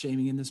fat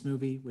shaming in this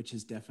movie, which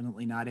has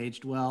definitely not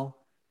aged well.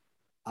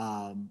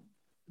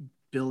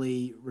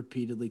 Billy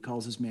repeatedly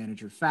calls his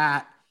manager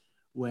fat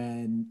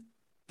when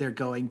they're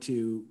going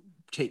to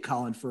take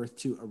Colin Firth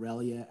to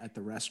Aurelia at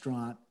the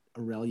restaurant.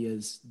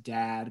 Aurelia's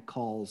dad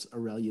calls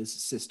Aurelia's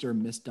sister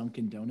Miss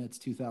Dunkin' Donuts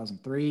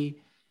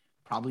 2003.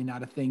 Probably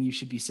not a thing you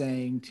should be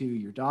saying to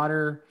your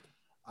daughter.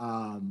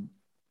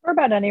 Or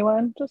about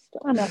anyone, just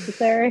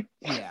unnecessary.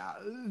 Yeah.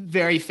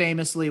 Very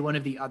famously, one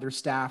of the other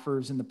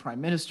staffers in the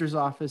prime minister's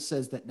office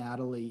says that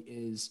Natalie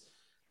is,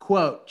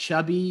 quote,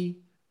 chubby,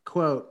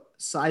 quote,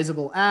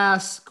 sizable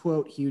ass,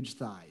 quote, huge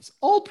thighs.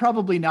 All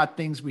probably not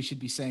things we should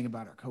be saying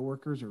about our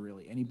coworkers or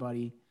really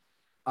anybody.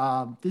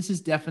 This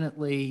is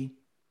definitely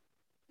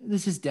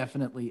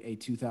a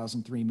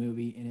 2003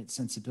 movie in its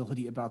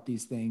sensibility about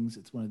these things.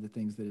 It's one of the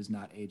things that has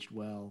not aged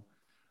well.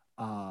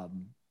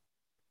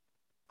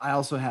 I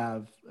also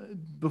have,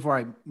 before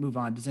I move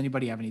on, does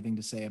anybody have anything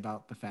to say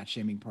about the fat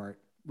shaming part,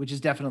 which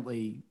is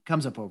definitely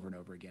comes up over and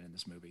over again in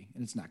this movie,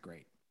 and it's not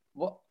great.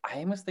 Well, I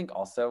almost think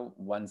also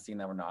one scene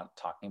that we're not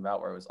talking about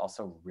where it was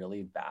also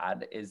really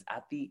bad is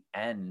at the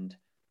end,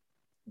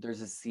 there's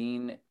a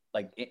scene,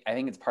 like, I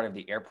think it's part of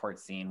the airport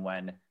scene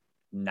when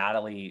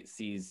Natalie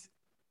sees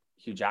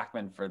Hugh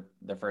Jackman for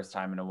the first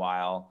time in a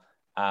while,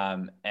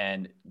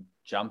 and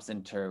jumps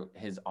into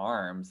his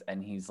arms,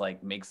 and he's like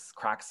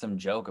cracks some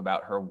joke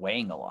about her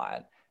weighing a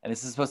lot, and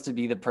this is supposed to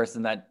be the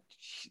person that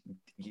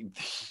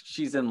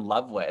she's in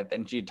love with,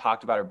 and she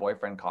talked about her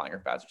boyfriend calling her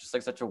fat. It's just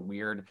like such a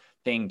weird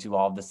thing to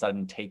all of a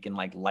sudden take in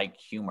like light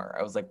humor.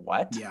 I was like,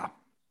 what? Yeah,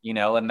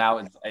 and that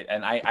was,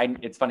 and I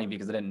it's funny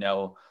because I didn't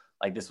know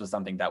like this was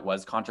something that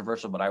was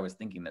controversial, but I was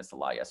thinking this a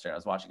lot yesterday. I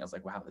was watching, I was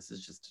like, wow, this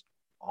is just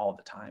all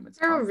the time.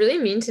 They're really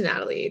mean to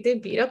Natalie. They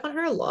beat up on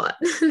her a lot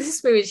in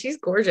this movie. She's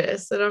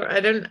gorgeous. I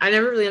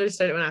never really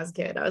understood it when I was a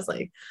kid. I was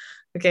like,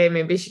 okay,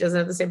 maybe she doesn't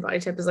have the same body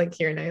type as like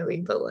Keira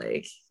Knightley, but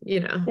like,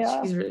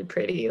 she's really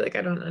pretty. Like,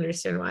 I don't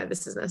understand why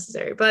this is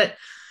necessary. But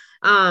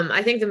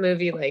I think the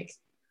movie, like,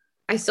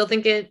 I still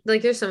think it,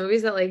 like, there's some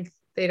movies that like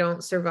they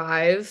don't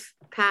survive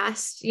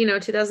past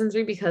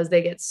 2003 because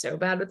they get so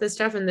bad with this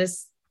stuff. And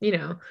this,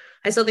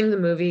 I still think the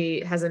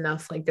movie has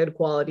enough like good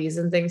qualities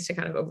and things to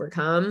kind of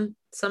overcome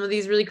some of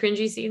these really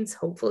cringy scenes,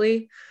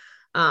 hopefully.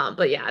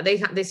 But yeah, they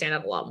stand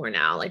out a lot more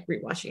now, like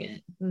rewatching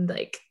it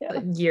like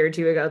a year or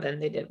two ago than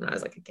they did when I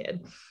was like a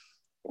kid.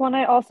 Well, and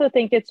I also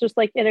think it's just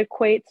like it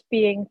equates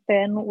being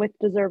thin with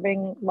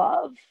deserving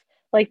love.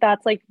 Like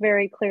that's like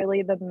very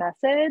clearly the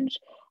message.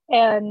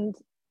 And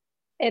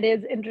it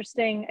is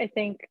interesting, I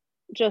think,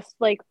 just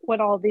like when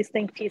all these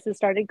think pieces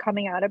started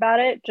coming out about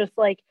it, just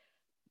like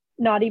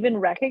not even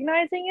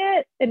recognizing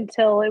it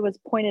until it was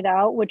pointed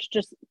out, which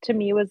just to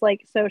me was like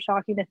so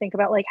shocking to think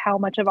about, like how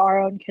much of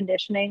our own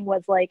conditioning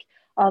was like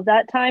of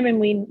that time. And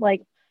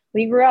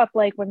we grew up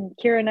like when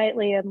Keira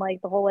Knightley and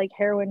like the whole like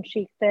heroin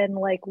chic thin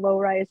like low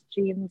rise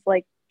jeans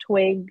like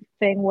twig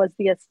thing was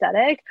the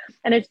aesthetic.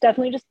 And it's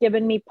definitely just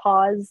given me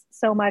pause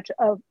so much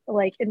of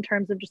like in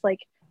terms of just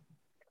like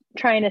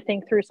trying to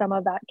think through some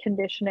of that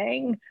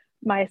conditioning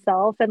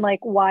myself and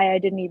like why I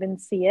didn't even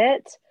see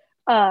it.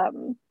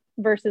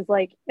 Versus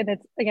like, and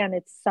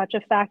it's such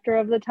a factor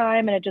of the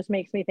time, and it just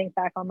makes me think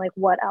back on like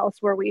what else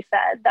were we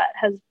fed that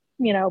has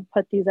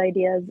put these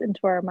ideas into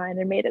our mind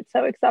and made it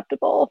so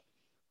acceptable.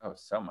 Oh,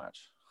 so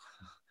much.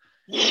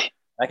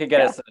 I could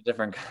get us a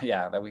different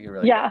that we could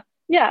really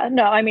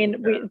no, I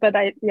mean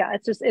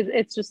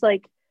it's just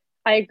like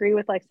I agree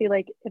with Lexi,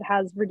 like it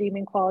has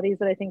redeeming qualities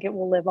that I think it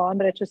will live on,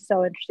 but it's just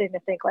so interesting to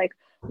think like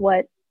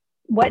what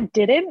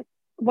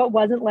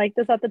wasn't like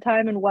this at the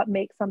time and what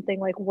makes something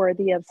like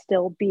worthy of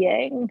still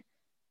being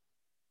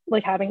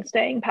like having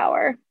staying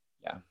power.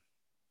 Yeah.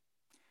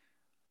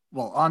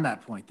 Well, on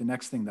that point, the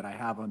next thing that I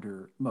have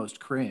under most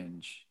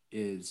cringe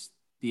is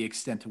the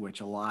extent to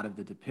which a lot of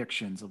the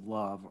depictions of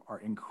love are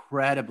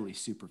incredibly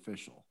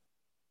superficial.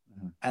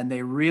 Mm-hmm. And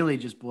they really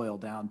just boil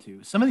down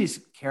to some of these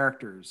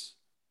characters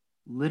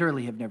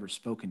literally have never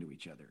spoken to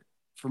each other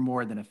for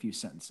more than a few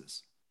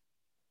sentences.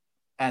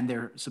 And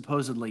they're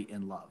supposedly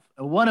in love.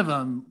 One of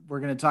them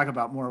we're going to talk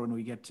about more when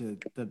we get to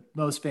the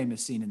most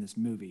famous scene in this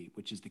movie,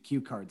 which is the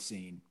cue card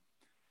scene.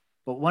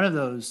 But one of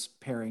those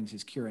pairings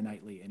is Keira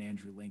Knightley and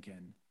Andrew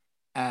Lincoln.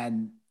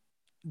 And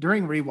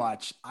during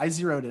rewatch, I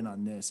zeroed in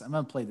on this. I'm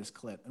going to play this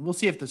clip, and we'll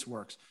see if this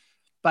works.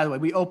 By the way,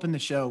 we opened the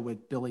show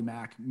with Billy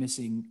Mack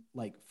missing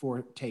like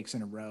 4 takes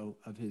in a row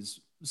of his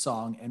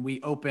song, and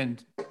we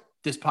opened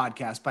this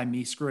podcast by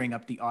me screwing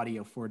up the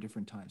audio 4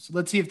 different times. So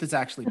let's see if this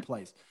actually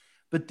plays.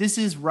 But this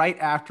is right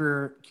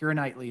after Keira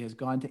Knightley has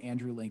gone to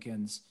Andrew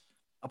Lincoln's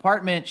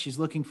apartment. She's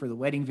looking for the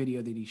wedding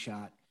video that he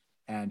shot,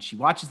 and she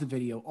watches the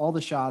video. All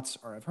the shots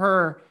are of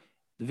her.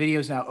 The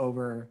video's now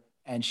over,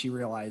 and she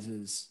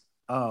realizes,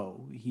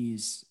 oh,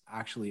 he's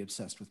actually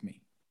obsessed with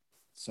me.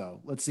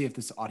 So let's see if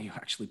this audio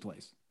actually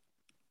plays.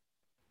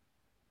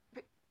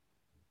 But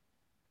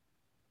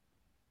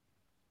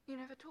you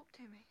never talk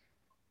to me.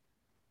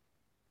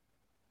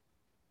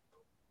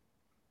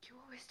 You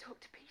always talk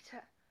to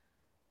Peter.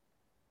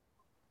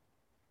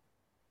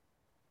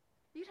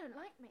 You don't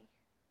like me.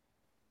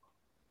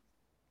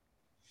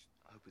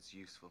 I hope it's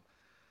useful.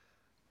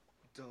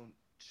 Don't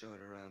show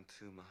it around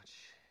too much.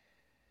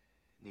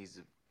 It needs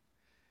a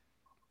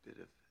bit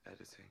of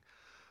editing.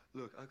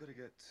 Look, I gotta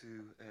get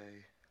to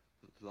a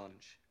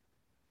lunch.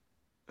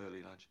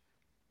 Early lunch.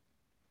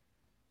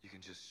 You can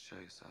just show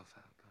yourself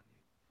out, can't you?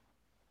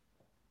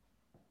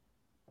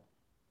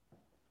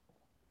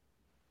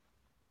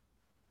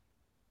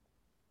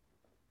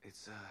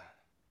 It's a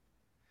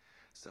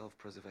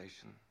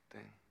self-preservation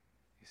thing,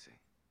 you see.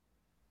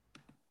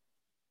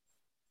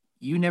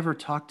 You never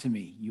talk to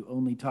me. You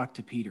only talk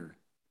to Peter.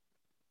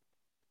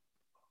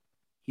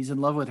 He's in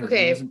love with her.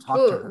 He doesn't talk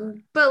to her.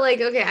 But like,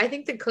 okay, I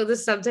think the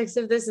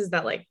subtext of this is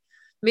that like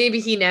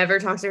maybe he never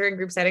talks to her in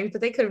group settings,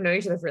 but they could have known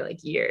each other for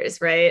like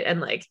years, right? And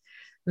like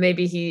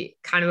maybe he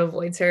kind of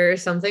avoids her or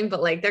something,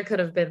 but like there could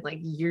have been like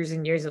years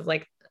and years of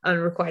like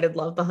unrequited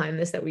love behind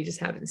this that we just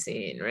haven't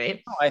seen,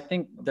 right? I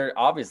think there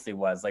obviously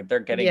was, like,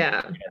 they're getting Yeah.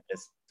 at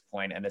this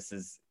point, and this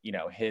is, you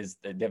know, his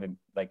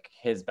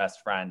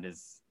best friend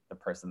is the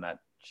person that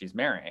she's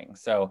marrying.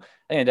 So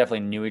I think they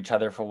definitely knew each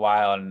other for a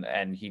while,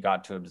 and he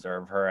got to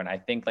observe her. And I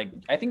think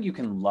you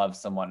can love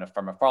someone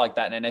from afar like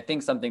that. And I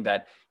think something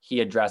that he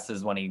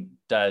addresses when he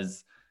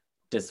does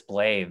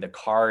display the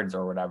cards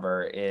or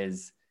whatever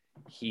is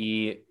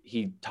he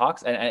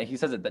talks, and he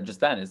says it that just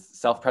then is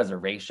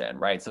self-preservation,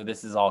 right? So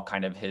this is all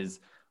kind of his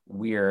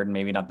weird,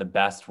 maybe not the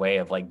best way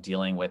of like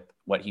dealing with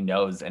what he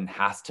knows and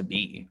has to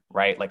be,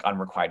 right? Like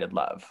unrequited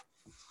love.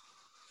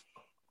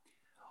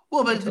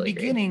 Well, but at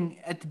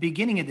the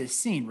beginning of this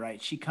scene,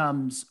 right, she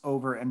comes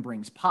over and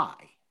brings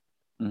pie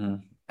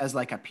as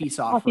like a peace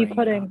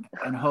offering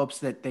and hopes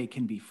that they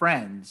can be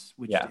friends,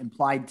 which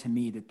implied to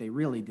me that they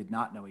really did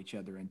not know each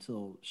other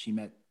until she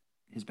met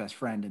his best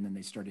friend and then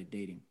they started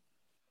dating.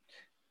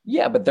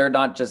 Yeah, but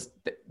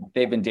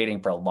they've been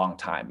dating for a long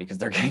time because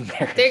they're getting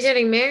married. They're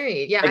getting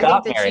married. Yeah,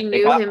 I think that she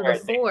knew him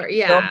before.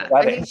 Yeah,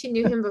 I think she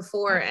knew him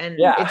before. And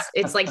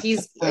it's like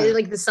he's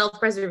like the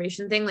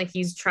self-preservation thing. Like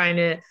he's trying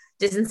to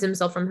distance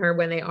himself from her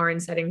when they are in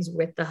settings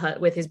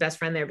with his best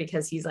friend there,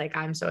 because he's like,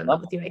 I'm so in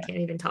love with you, I can't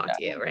even talk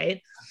to you,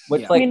 right?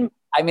 Which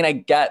I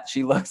get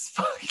she looks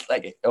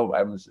like, oh,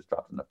 I was just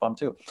dropping the bomb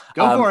too.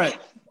 Go for it.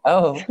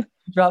 Oh,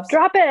 drop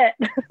it.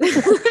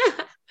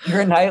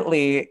 Keira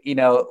Knightley, you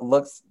know,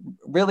 looks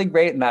really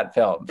great in that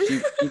film.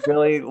 She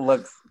really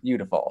looks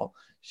beautiful.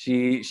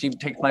 She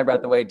takes my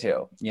breath away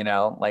too, you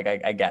know, like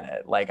I get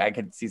it. Like I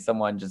could see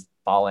someone just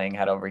falling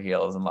head over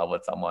heels in love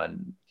with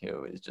someone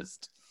who is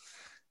just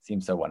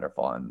seems so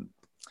wonderful. And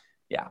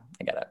yeah,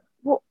 I get it.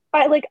 Well,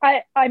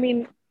 I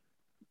mean,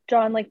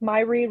 John, like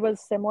my read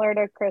was similar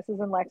to Chris's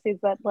and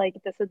Lexi's, that like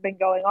this had been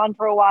going on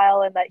for a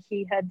while and that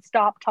he had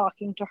stopped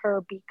talking to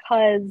her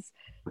because,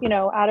 you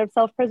know, out of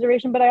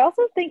self-preservation. But I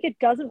also think it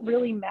doesn't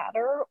really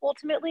matter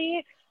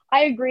ultimately.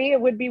 I agree,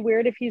 it would be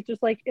weird if he's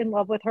just like in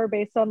love with her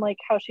based on like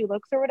how she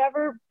looks or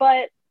whatever.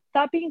 But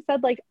that being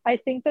said, like I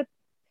think that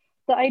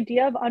the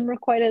idea of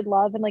unrequited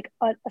love and like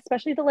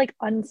especially the like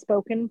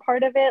unspoken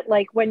part of it,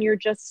 like when you're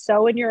just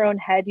so in your own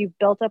head, you've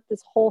built up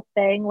this whole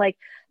thing, like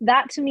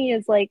that to me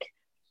is like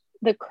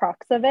the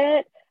crux of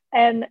it.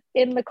 And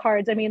in the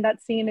cards, I mean,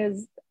 that scene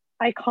is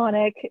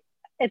iconic.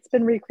 It's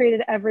been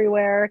recreated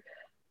everywhere.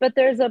 But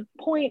there's a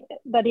point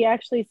that he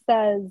actually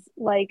says,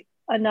 like,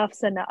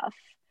 enough's enough.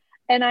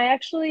 And I've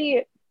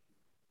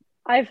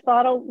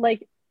thought of,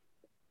 like,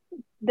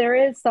 there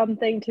is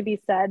something to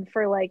be said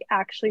for, like,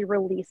 actually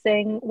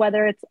releasing,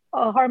 whether it's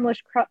a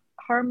harmless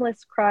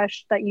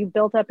crush that you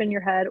built up in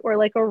your head, or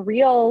like a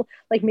real,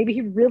 like maybe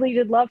he really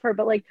did love her,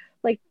 but like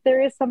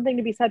there is something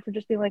to be said for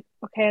just being like,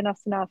 okay,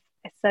 enough's enough.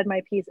 I said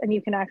my piece, and you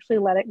can actually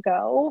let it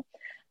go.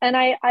 And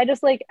I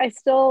just like, I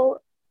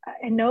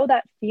know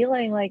that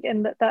feeling, like,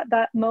 and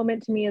that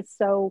moment to me is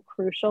so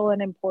crucial and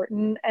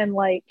important and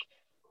like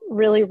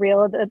really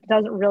real. It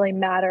doesn't really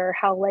matter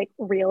how like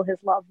real his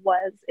love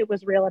was. It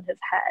was real in his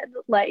head.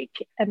 Like,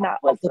 and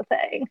that was the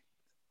thing.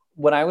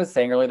 When I was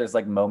saying earlier, there's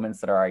like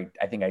moments that are,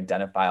 I think,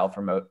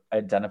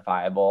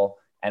 identifiable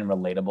and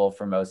relatable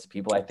for most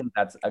people. I think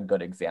that's a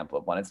good example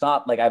of one. It's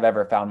not like I've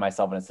ever found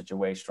myself in a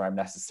situation where I'm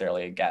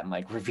necessarily, again,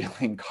 like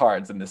revealing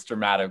cards in this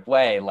dramatic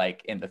way,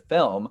 like in the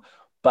film,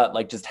 but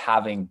like just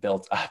having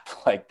built up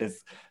like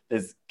this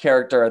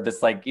character,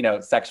 this like, you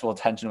know, sexual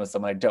tension with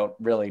someone I don't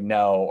really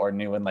know or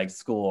knew in like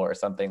school or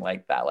something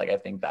like that. Like, I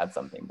think that's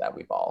something that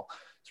we've all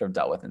sort of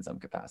dealt with in some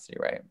capacity,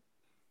 right?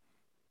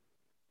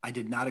 I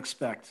did not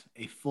expect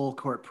a full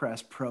court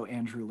press pro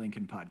Andrew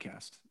Lincoln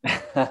podcast.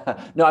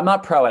 No, I'm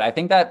not pro it. I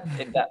think that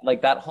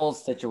like that whole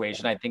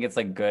situation, I think it's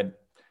like good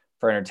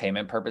for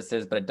entertainment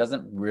purposes, but it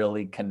doesn't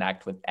really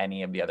connect with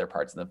any of the other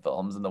parts of the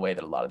films in the way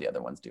that a lot of the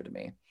other ones do to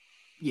me.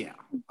 Yeah.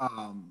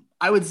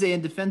 I would say,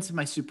 in defense of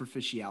my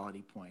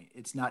superficiality point,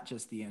 it's not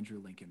just the Andrew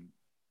Lincoln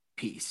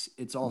piece.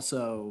 It's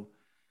also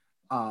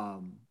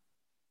the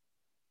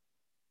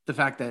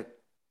fact that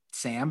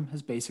Sam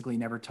has basically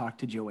never talked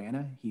to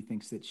Joanna. He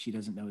thinks that she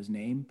doesn't know his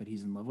name, but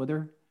he's in love with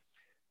her.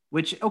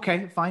 which,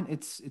 okay, fine.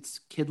 It's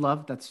kid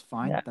love. That's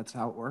fine. Yeah. That's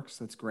how it works.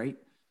 That's great.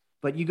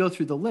 But you go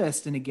through the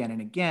list and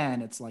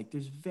again, it's like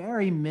there's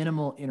very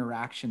minimal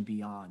interaction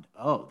beyond,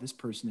 oh, this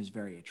person is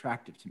very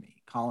attractive to me.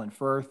 Colin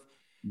Firth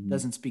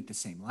doesn't speak the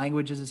same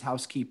language as his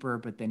housekeeper,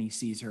 but then he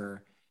sees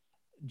her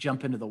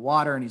jump into the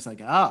water and he's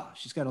like, oh,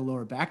 she's got a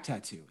lower back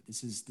tattoo.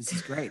 This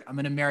is great. I'm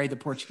going to marry the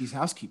Portuguese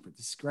housekeeper.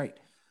 This is great.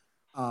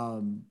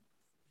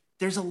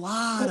 There's a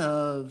lot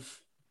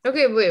of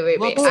Okay,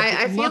 wait. I feel like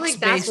that's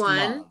looks-based one.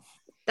 love.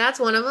 That's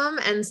one of them.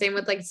 And same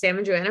with like Sam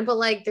and Joanna, but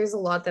like there's a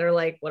lot that are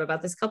like, what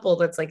about this couple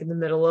that's like in the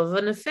middle of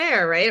an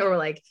affair, right? Or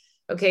like,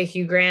 okay,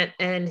 Hugh Grant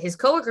and his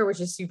coworker,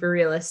 which is super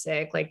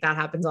realistic. Like that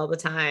happens all the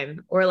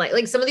time. Or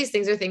like some of these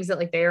things are things that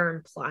like they are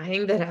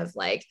implying that have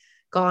like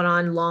gone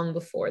on long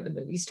before the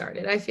movie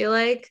started. I feel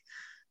like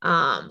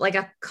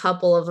a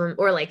couple of them,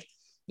 or like,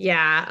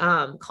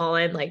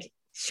 Colin like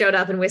showed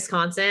up in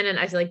Wisconsin. And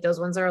I feel like those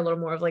ones are a little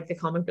more of like the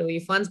comic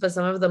relief ones, but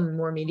some of the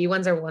more meaty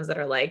ones are ones that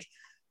are like,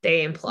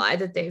 they imply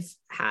that they've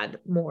had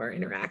more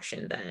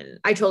interaction than.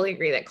 I totally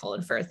agree that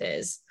Colin Firth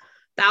is.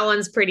 That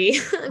one's pretty,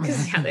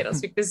 because they don't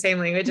speak the same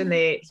language, and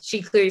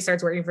she clearly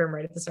starts working for him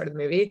right at the start of the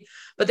movie.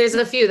 But there's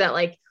a few that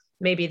like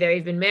maybe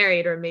they've been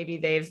married or maybe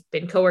they've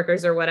been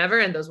coworkers or whatever,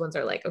 and those ones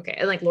are like, okay.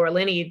 And like Laura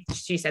Linney,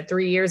 she said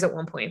 3 years at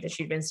one point that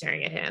she'd been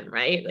staring at him,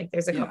 right? Like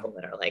there's a couple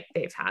that are like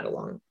they've had a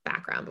long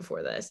background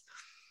before this.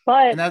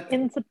 But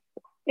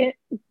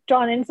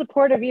John, in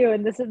support of you,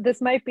 and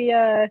this might be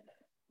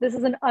this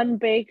is an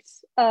unbaked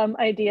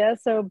idea,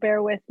 so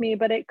bear with me,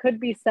 but it could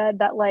be said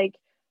that like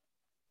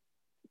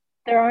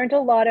there aren't a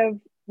lot of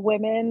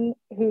women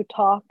who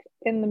talk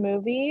in the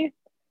movie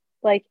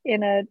like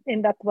in a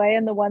in-depth way,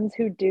 and the ones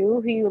who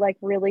do, who you like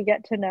really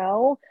get to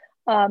know,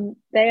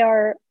 they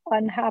are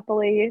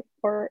unhappily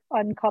or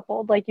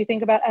uncoupled. Like you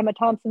think about Emma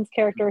Thompson's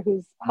character,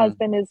 whose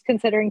husband is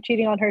considering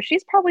cheating on her.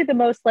 She's probably the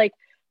most like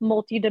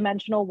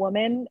multi-dimensional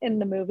woman in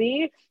the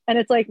movie, and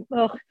it's like,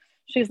 ugh,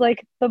 she's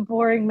like the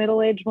boring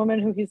middle-aged woman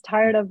who he's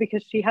tired of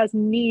because she has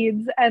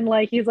needs, and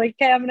like he's like,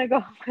 okay, I'm gonna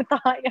go with the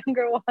hot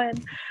younger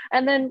one.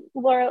 And then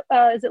Laura,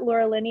 is it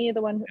Laura Linney,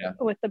 the one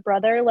with the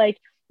brother? Like,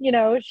 you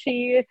know,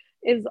 she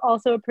is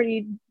also a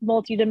pretty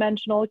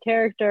multi-dimensional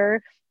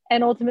character,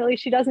 and ultimately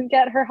she doesn't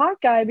get her hot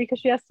guy because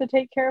she has to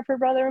take care of her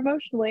brother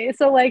emotionally.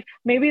 So like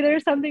maybe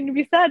there's something to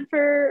be said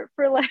for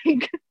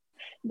like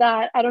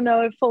that. I don't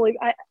know if fully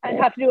I'd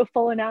have to do a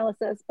full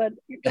analysis, but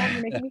you're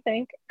making me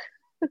think.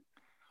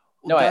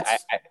 No,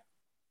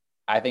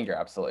 I think you're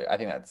absolutely. I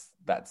think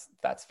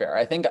that's fair.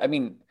 I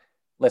mean,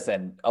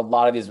 listen, a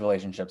lot of these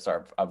relationships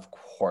are, of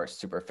course,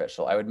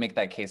 superficial. I would make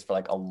that case for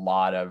like a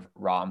lot of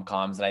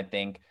rom-coms, and I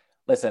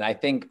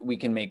think we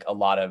can make a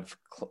lot of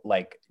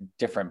like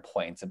different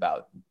points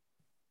about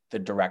the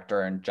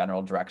director and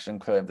general direction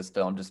clearly of this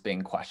film just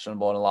being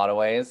questionable in a lot of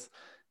ways,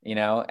 you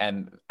know.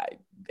 And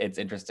it's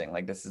interesting.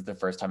 Like this is the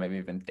first time I've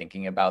even been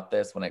thinking about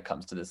this when it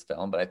comes to this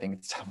film, but I think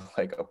it's definitely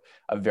like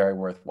a very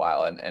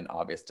worthwhile and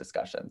obvious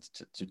discussion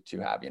to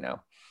have, you know.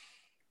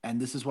 And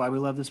this is why we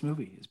love this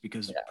movie, is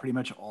because pretty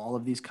much all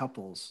of these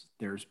couples,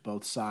 there's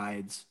both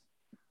sides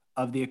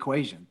of the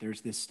equation.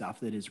 There's this stuff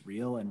that is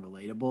real and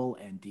relatable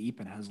and deep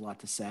and has a lot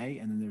to say,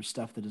 and then there's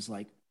stuff that is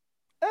like,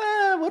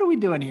 what are we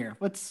doing here?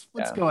 What's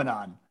going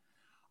on?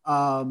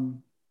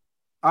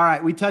 All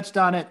right, we touched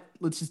on it.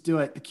 Let's just do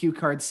it. The cue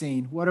card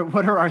scene. What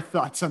are our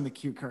thoughts on the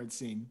cue card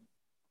scene?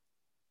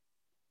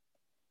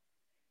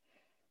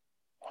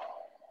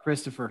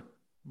 Christopher,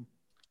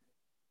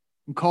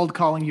 I'm cold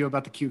calling you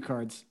about the cue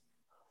cards.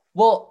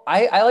 Well,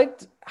 I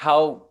liked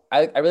how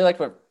I really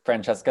liked what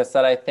Francesca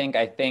said. I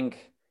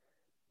think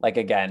like,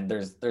 again,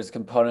 there's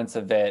components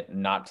of it,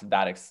 not to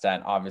that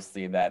extent,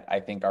 obviously, that I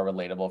think are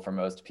relatable for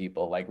most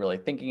people, like really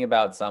thinking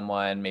about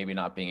someone, maybe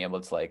not being able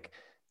to like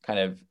kind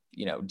of,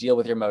 you know, deal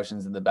with your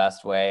emotions in the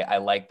best way. I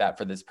like that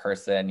for this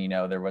person, you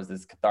know, there was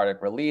this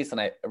cathartic release,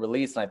 and I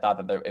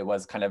thought that it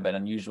was kind of an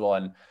unusual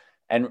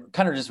and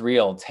kind of just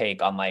real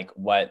take on like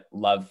what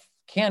love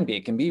can be.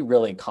 It can be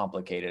really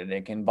complicated.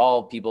 It can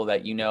involve people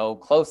that you know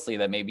closely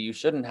that maybe you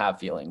shouldn't have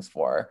feelings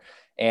for.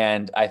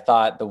 And I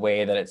thought the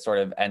way that it sort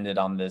of ended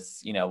on this,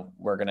 you know,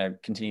 we're going to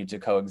continue to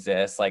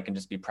coexist, like, and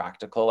just be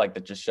practical, like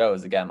that just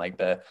shows again, like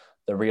the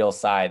real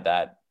side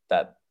that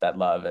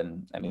love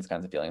and these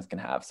kinds of feelings can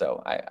have.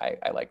 So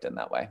I liked it in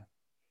that way.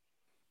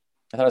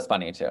 I thought it was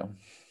funny too.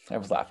 I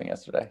was laughing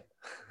yesterday.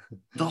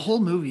 The whole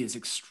movie is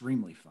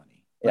extremely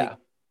funny. Like,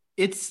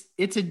 it's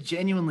a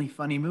genuinely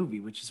funny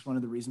movie, which is one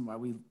of the reasons why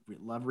we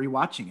love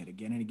rewatching it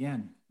again and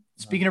again.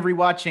 Speaking of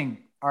rewatching,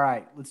 all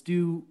right, let's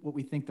do what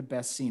we think the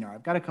best scene are.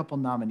 I've got a couple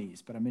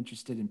nominees, but I'm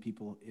interested in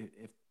people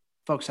if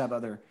folks have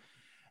other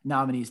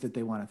nominees that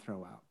they want to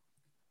throw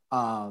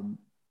out.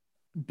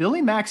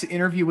 Billy Mack's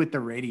interview with the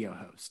radio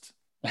host.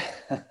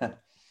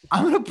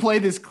 I'm going to play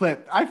this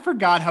clip. I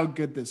forgot how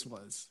good this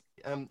was.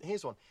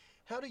 Here's one.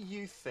 How do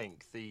you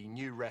think the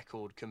new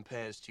record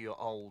compares to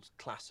your old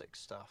classic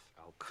stuff?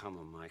 Oh, come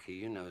on, Mikey.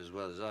 You know as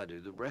well as I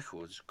do, the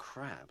record's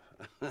crap.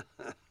 But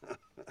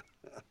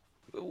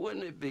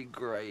wouldn't it be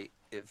great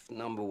if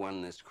number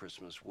one this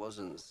Christmas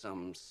wasn't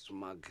some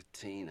smug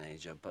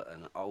teenager, but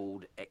an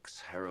old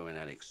ex-heroin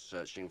addict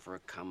searching for a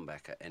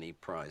comeback at any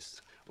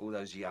price. All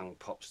those young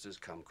popsters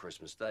come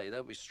Christmas Day,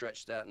 they'll be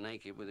stretched out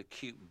naked with a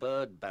cute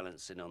bird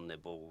balancing on their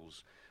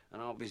balls.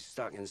 And I'll be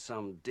stuck in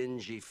some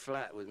dingy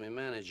flat with my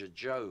manager,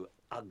 Joe,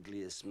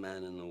 ugliest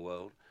man in the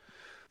world.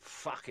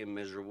 Fucking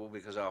miserable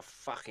because our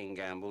fucking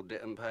gamble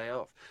didn't pay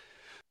off.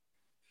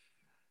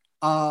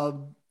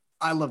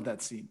 I love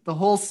that scene. The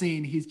whole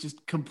scene, he's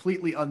just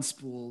completely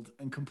unspooled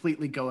and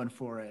completely going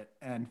for it.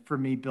 And for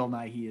me, Bill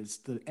Nighy is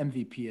the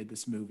MVP of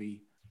this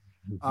movie.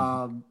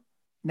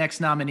 Next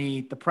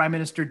nominee, the Prime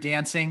Minister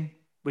dancing,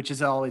 which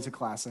is always a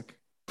classic.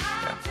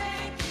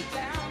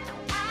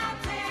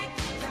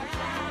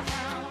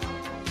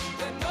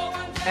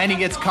 And he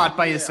gets caught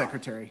by his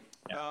secretary.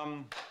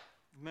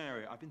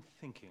 Mary, I've been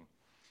thinking.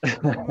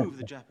 We'll move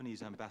the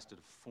Japanese ambassador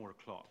to 4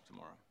 o'clock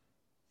tomorrow.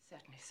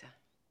 Certainly, sir.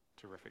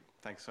 Terrific.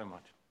 Thanks so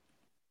much.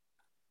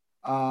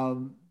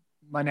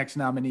 My next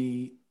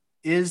nominee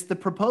is The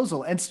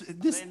Proposal. And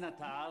this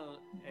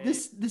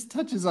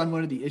touches on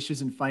one of the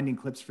issues in finding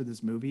clips for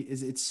this movie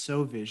is it's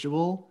so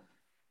visual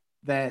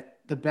that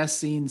the best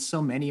scenes,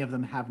 so many of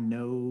them have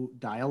no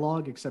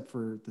dialogue except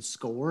for the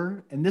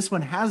score. And this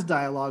one has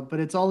dialogue, but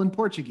it's all in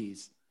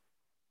Portuguese.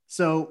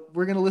 So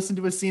we're going to listen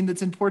to a scene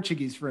that's in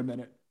Portuguese for a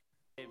minute.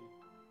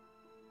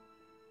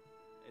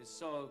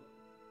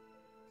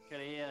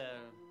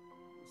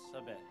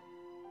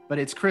 But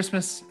it's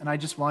Christmas, and I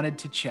just wanted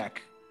to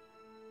check.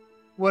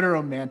 What a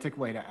romantic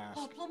way to ask.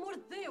 Oh, pelo amor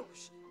de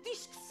Deus!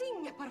 Diz que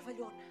sim, é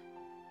parvalhona.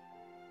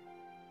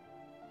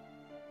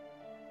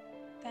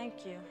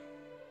 Thank you.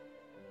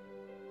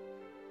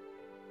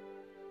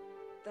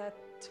 That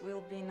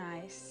will be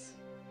nice.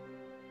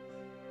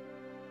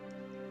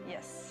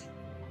 Yes,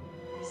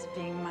 is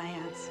being my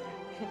answer.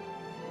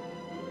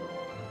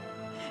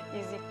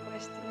 Easy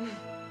question.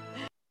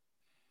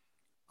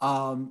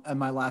 And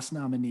my last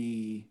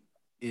nominee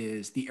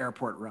is The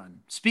Airport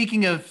Run.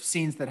 Speaking of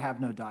scenes that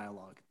have no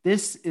dialogue,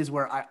 this is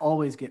where I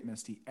always get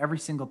misty every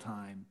single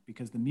time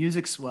because the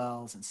music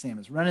swells and Sam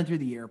is running through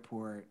the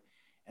airport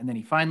and then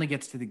he finally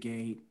gets to the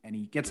gate and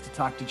he gets to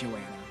talk to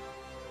Joanna.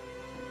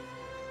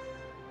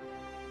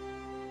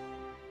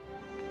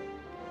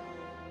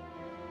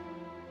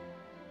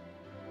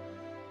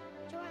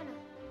 Joanna.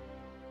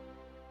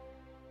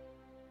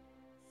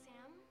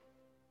 Sam?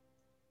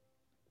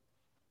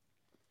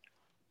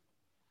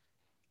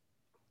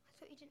 I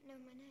thought you didn't know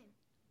my name.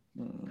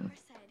 Of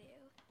course I do.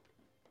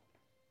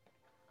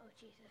 Oh,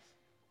 Jesus.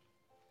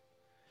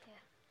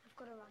 Yeah, I've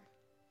got to run.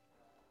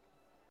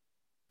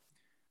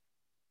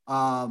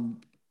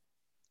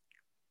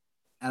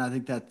 And I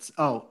think that's,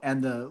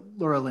 and the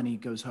Laura Linney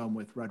goes home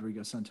with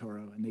Rodrigo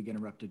Santoro and they get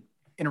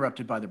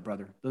interrupted by the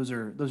brother. Those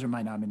are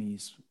my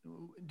nominees.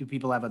 Do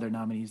people have other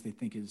nominees they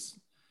think is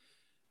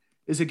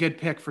a good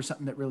pick for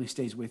something that really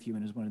stays with you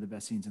and is one of the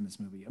best scenes in this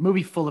movie? A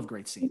movie full of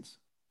great scenes.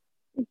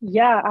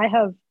 Yeah, I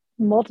have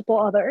multiple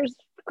others.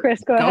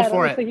 Chris, go ahead.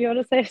 For I think you want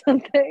to say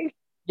something.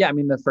 Yeah, I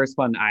mean, the first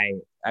one I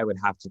would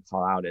have to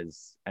call out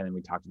is, and then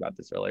we talked about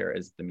this earlier,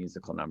 is the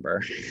musical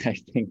number. I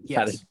think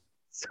that is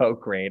so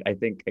great. I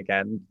think,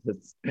 again,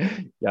 this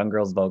young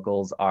girl's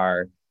vocals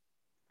are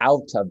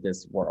out of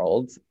this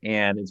world,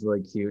 and it's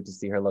really cute to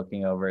see her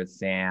looking over at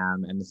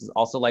Sam. And this is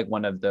also like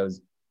one of those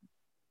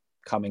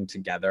coming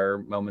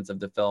together moments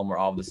of the film where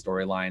all the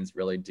storylines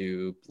really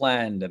do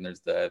blend, and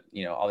there's the,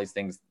 all these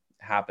things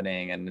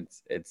happening, and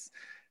there's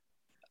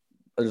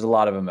a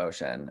lot of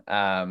emotion.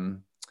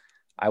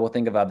 I will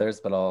think of others,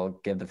 but I'll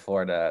give the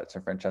floor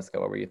to Francesca.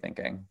 What were you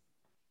thinking?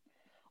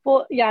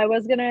 Well, yeah, I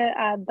was going to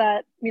add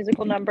that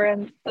musical number.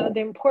 And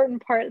the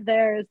important part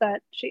there is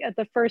that she, at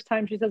the first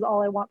time she says,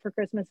 "All I want for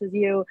Christmas is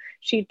you,"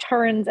 she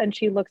turns and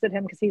she looks at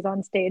him because he's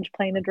on stage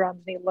playing the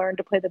drums and he learned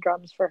to play the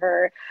drums for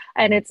her.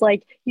 And it's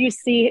like, you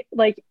see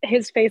like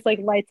his face like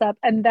lights up,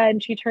 and then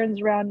she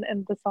turns around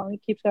and the song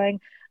keeps going,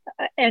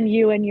 and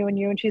you and you and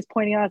you, and she's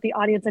pointing out at the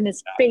audience and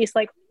his face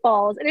like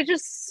falls, and it's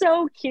just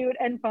so cute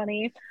and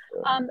funny.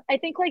 I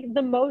think like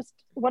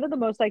one of the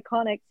most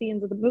iconic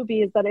scenes of the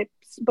movie is that it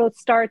both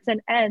starts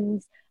and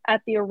ends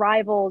at the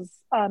arrivals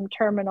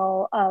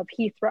terminal of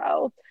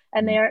Heathrow,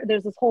 and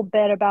there's this whole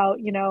bit about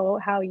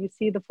how you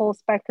see the full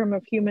spectrum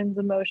of humans'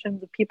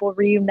 emotions of people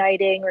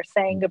reuniting or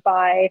saying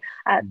goodbye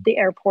at the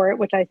airport,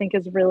 which I think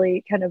is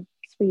really kind of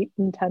sweet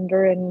and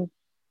tender and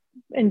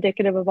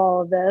indicative of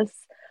all of this.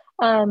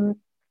 And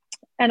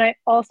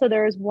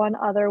there is one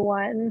other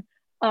one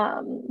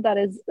that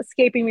is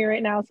escaping me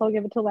right now, so I'll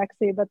give it to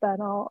Lexi, but then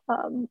I'll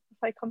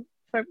if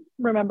I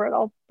remember it,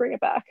 I'll bring it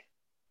back.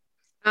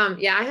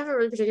 Yeah, I have a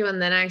really particular one.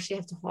 Then I actually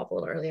have to hop a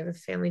little early. I have a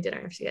family dinner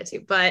I have to get to.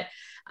 But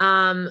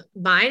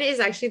mine is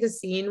actually the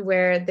scene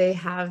where they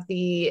have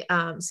the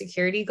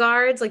security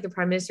guards, like the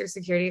Prime Minister's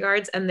security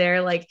guards, and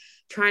they're like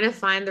trying to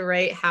find the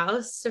right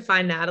house to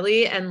find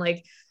Natalie, and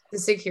like the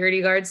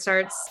security guard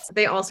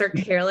they all start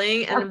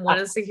caroling, and then one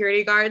of the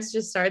security guards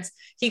just starts,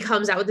 he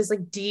comes out with this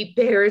like deep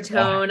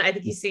baritone. I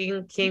think he's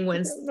singing King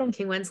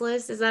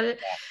Wenceslas, is that it?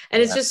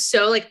 And it's just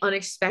so like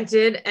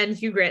unexpected, and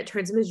Hugh Grant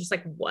turns him and is just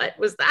like, what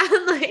was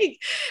that? Like,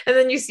 and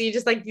then you see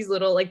just like these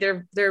little, like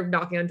they're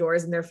knocking on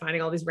doors and they're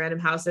finding all these random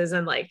houses,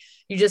 and like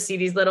you just see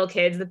these little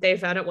kids that they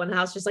found at one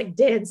house just like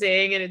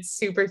dancing, and it's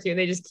super cute, and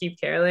they just keep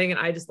caroling, and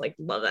I just like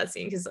love that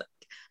scene because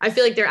I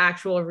feel like their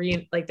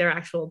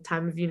actual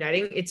time of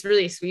uniting, it's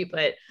really sweet,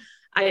 but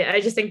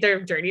I just think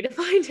their journey to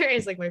find her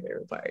is like my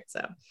favorite part. So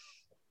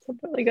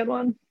it's a really good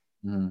one.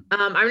 I'm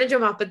gonna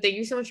jump off, but thank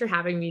you so much for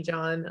having me,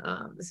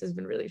 John. This has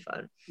been really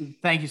fun.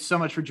 Thank you so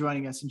much for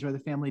joining us. Enjoy the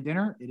family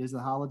dinner. It is the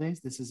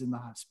holidays. This is in the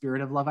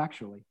spirit of Love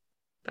Actually.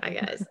 Bye,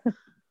 guys.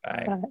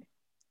 Bye. Bye.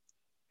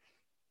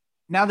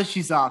 Now that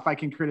she's off, I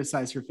can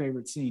criticize her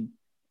favorite scene.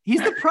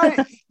 He's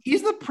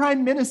the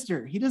prime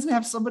minister. He doesn't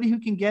have somebody who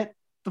can get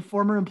the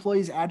former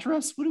employee's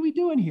address. What are we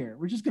doing here?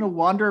 We're just going to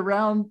wander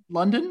around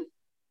London.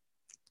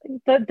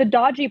 The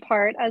dodgy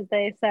part, as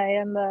they say,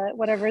 and the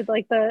whatever,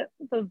 like the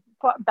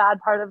bad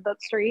part of the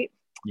street.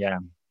 Yeah,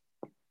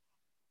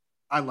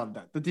 I love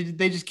that. But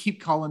they just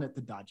keep calling it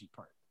the dodgy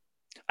part.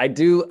 I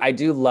do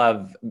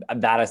love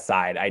that.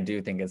 Aside, I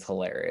do think it's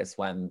hilarious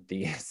when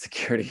the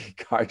security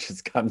guard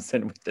just comes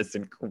in with this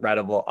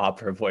incredible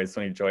opera voice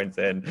when he joins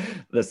in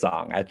the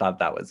song. I thought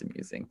that was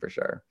amusing for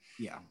sure.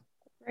 Yeah,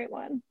 great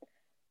one.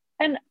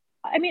 And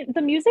I mean,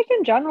 the music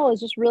in general is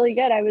just really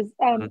good. I was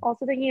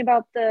also thinking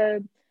about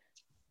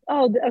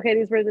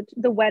these were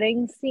the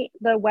wedding scene,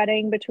 the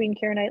wedding between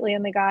Keira Knightley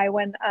and the guy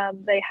when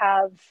they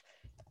have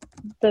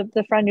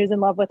the friend who's in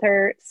love with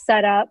her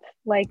set up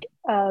like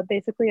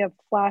basically a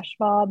flash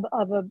mob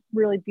of a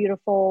really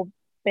beautiful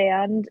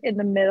band in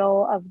the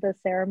middle of the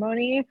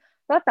ceremony. I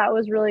thought that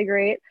was really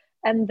great.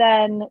 And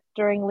then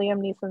during Liam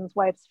Neeson's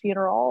wife's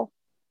funeral,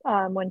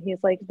 when he's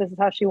like, this is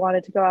how she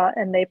wanted to go out,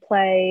 and they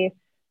play,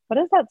 what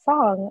is that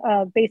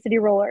song? Bay City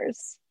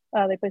Rollers.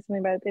 They play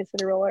something by the Bay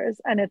City Rollers,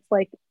 and it's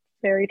like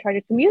very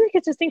tragic. The music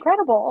is just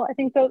incredible. I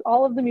think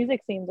all of the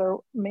music scenes are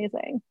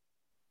amazing.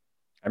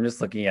 I'm just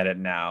looking at it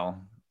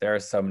now. There are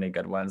so many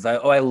good ones.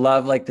 I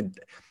love like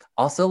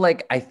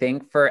I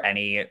think for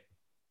any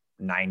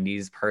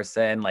 90s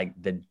person, like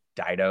the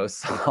Dido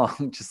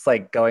song, just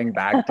like going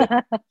back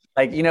to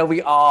like, you know,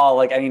 we all,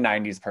 like any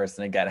 90s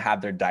person again,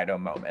 have their Dido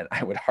moment,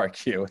 I would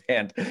argue.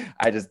 And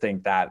I just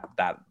think that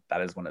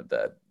is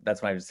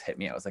that's when I just hit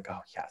me. I was like, oh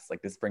yes,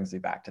 like this brings me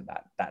back to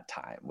that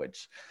time,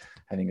 which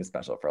I think is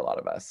special for a lot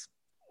of us.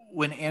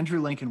 When Andrew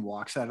Lincoln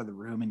walks out of the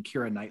room and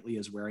Keira Knightley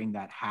is wearing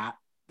that hat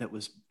that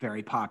was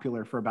very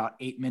popular for about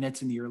 8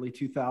 minutes in the early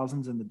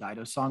 2000s and the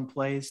Dido song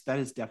plays, that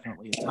is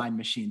definitely a time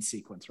machine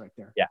sequence right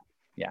there.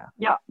 Yeah.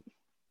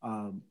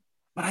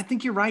 But I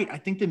think you're right. I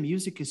think the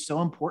music is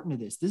so important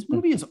to this. This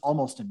movie is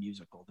almost a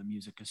musical. The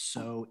music is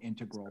so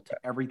integral to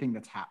everything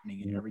that's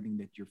happening and everything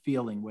that you're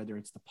feeling, whether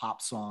it's the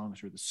pop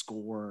songs or the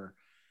score.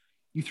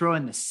 You throw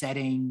in the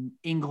setting,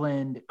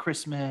 England,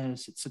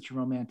 Christmas, it's such a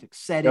romantic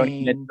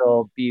setting. Joni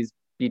Mitchell,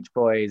 Beach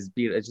Boys,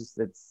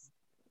 it's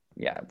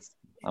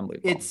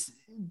unbelievable. It's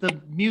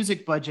the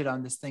music budget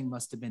on this thing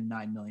must have been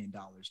 $9 million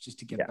just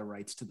to get the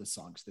rights to the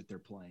songs that they're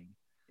playing.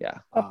 Yeah,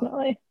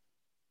 definitely.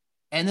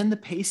 And then the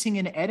pacing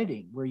and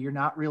editing, where you're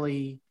not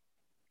really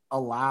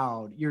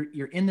allowed.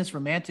 You're in this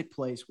romantic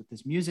place with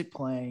this music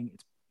playing.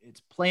 It's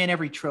playing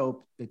every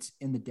trope that's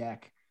in the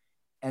deck,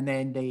 and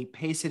then they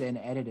pace it and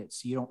edit it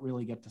so you don't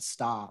really get to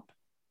stop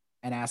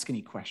and ask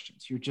any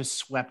questions. You're just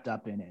swept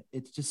up in it.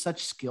 It's just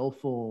such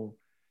skillful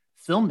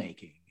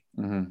filmmaking.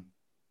 Mm-hmm.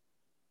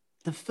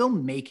 The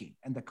filmmaking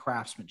and the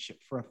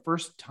craftsmanship for a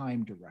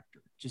first-time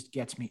director just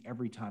gets me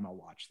every time I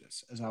watch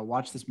this. As I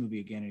watch this movie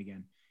again and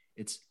again,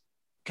 it's,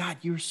 God,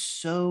 you're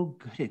so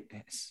good at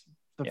this.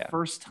 The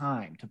first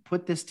time to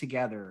put this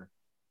together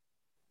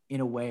in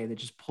a way that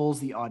just pulls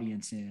the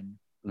audience in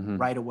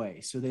right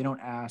away, so they don't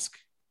ask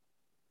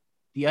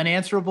the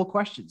unanswerable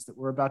questions that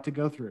we're about to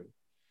go through.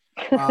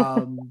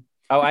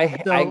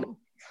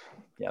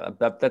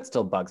 That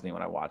still bugs me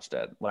when I watched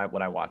it.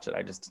 When I watch it,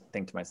 I just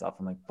think to myself,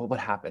 I'm like, well, what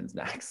happens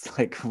next?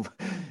 Like,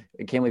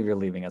 I can't believe you're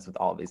leaving us with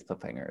all these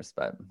cliffhangers.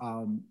 But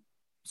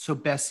so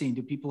best scene,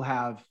 do people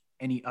have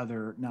any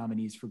other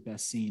nominees for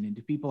best scene? And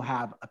do people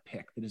have a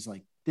pick that is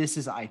like, this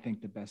is, I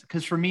think, the best?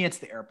 Because for me, it's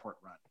the airport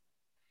run.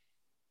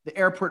 The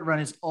airport run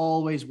is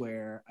always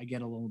where I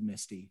get a little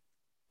misty.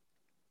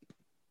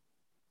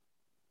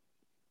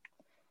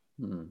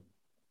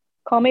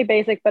 Call me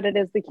basic, but it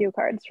is the cue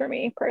cards for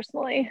me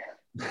personally.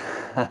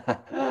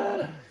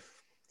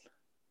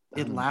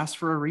 It lasts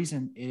for a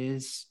reason. It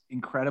is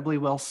incredibly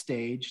well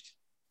staged.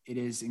 It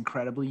is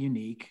incredibly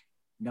unique.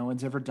 No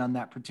one's ever done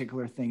that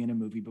particular thing in a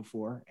movie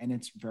before, and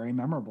it's very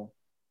memorable.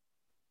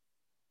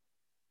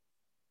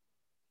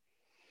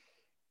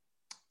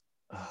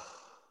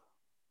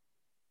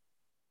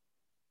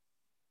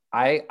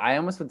 I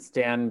almost would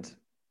stand,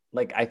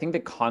 like, I think the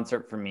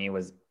concert for me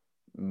was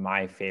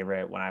my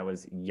favorite when I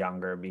was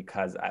younger,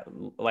 because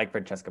like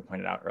Francesca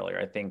pointed out earlier,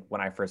 I think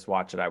when I first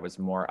watched it, I was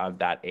more of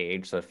that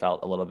age. So it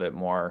felt a little bit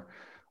more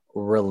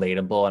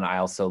relatable, and I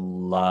also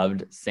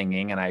loved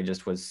singing, and I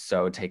just was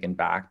so taken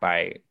back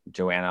by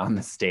Joanna on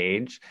the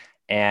stage.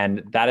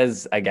 And that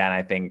is, again,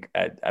 I think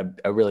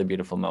a really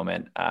beautiful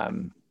moment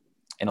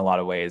in a lot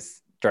of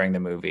ways during the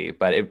movie.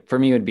 But for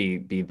me, it would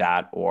be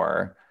that,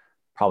 or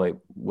probably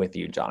with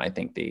you, John, I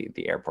think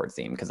the airport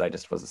scene, because I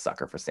just was a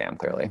sucker for Sam,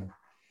 clearly.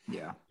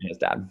 Yeah. And his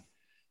dad.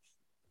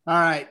 All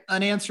right,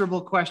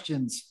 unanswerable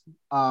questions.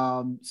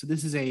 So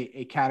this is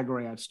a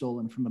category I've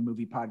stolen from a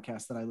movie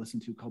podcast that I listen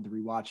to called The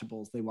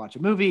Rewatchables. They watch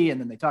a movie and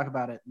then they talk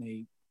about it and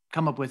they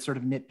come up with sort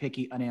of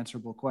nitpicky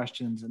unanswerable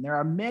questions. And there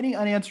are many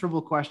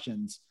unanswerable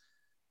questions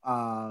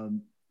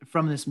from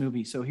this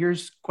movie. So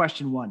here's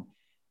question 1.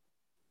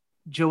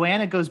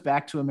 Joanna goes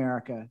back to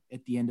America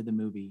at the end of the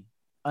movie.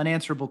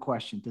 Unanswerable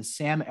question. Does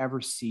Sam ever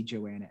see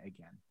Joanna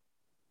again?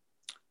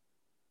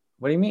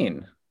 What do you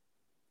mean?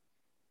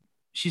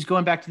 She's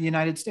going back to the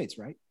United States,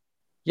 right?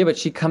 Yeah, but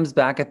she comes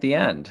back at the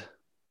end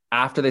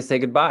after they say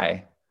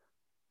goodbye.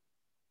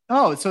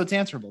 Oh, so it's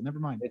answerable. Never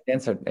mind. It's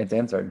answered. It's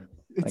answered.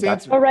 It's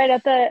answered. Oh, right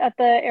at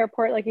the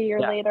airport, like a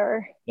year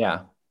later.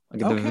 Yeah,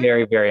 like at the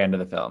very, very end of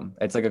the film.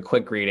 It's like a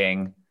quick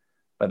greeting,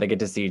 but they get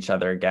to see each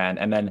other again,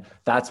 and then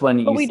that's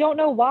when But we don't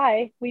know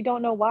why. We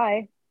don't know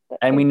why.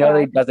 And we know that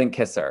he doesn't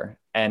kiss her.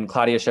 And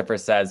Claudia Schiffer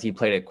says he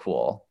played it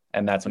cool,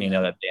 and that's when you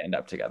know that they end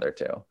up together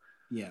too.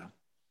 Yeah.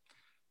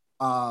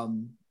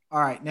 All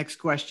right, next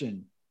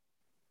question.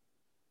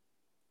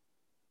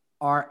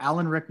 Are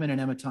Alan Rickman and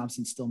Emma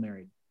Thompson still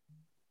married?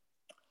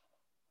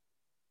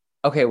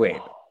 Okay, wait.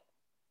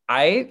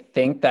 I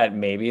think that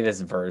maybe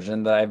this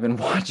version that I've been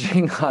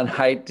watching on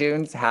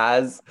iTunes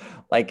has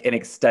like an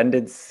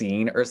extended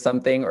scene or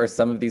something, or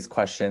some of these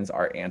questions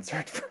are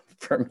answered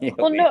for me.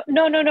 Well,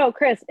 no,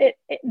 Chris.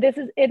 This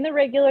is in the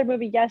regular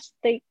movie. Yes,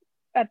 they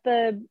at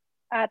the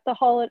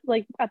hall,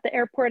 like at the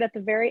airport at the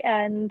very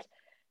end.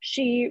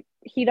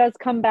 He does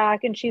come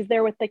back and she's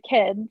there with the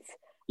kids.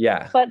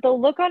 Yeah. But the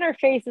look on her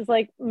face is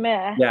like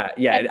meh. Yeah.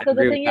 And so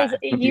the thing is,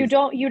 you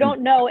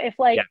don't know if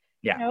like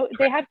you know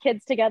they have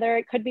kids together.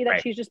 It could be that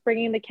Right. she's just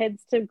bringing the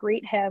kids to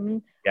greet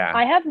him. Yeah.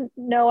 I have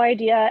no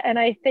idea, and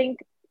I think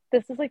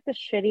this is like the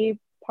shitty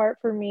part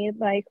for me.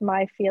 Like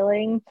my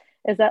feeling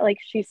is that like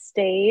she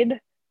stayed,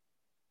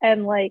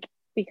 and like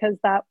because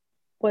that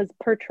was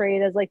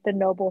portrayed as like the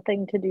noble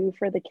thing to do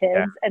for the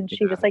kids, and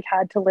she just like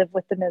had to live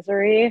with the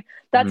misery.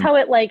 That's how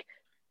it like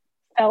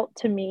felt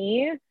to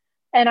me.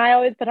 And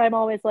I'm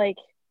always like,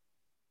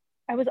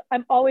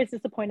 I'm always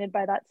disappointed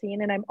by that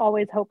scene, and I'm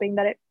always hoping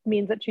that it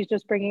means that she's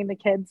just bringing the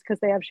kids because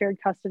they have shared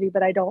custody,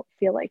 but I don't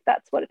feel like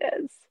that's what it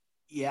is.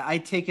 Yeah, I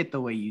take it the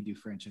way you do,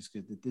 Francesca,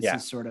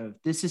 that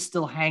this is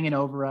still hanging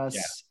over us.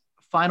 Yeah.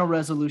 Final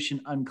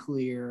resolution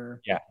unclear.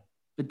 Yeah.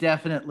 But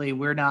definitely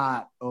we're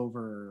not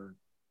over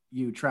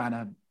you trying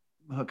to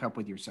hook up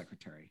with your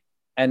secretary.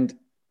 And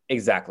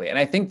exactly. And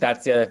I think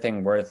that's the other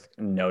thing worth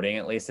noting,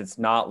 at least. It's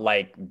not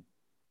like,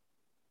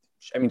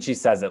 I mean, she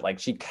says it like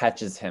she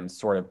catches him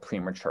sort of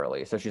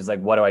prematurely. So she's like,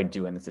 what do I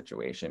do in the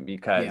situation?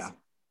 Because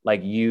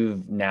like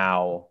you've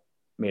now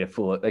made a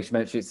fool. Like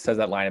she says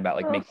that line about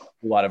like making a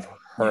fool out of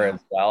her as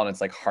well. And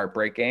it's like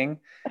heartbreaking.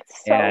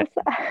 It's so sad.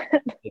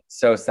 It's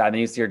so sad. And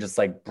you see her just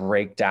like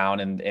break down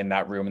in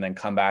that room and then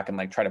come back and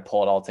like try to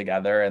pull it all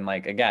together. And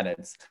like, again,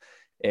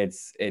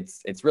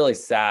 it's really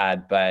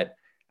sad, but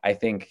I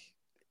think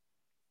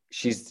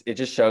it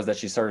just shows that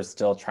she's sort of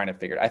still trying to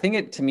figure it. I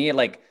think to me,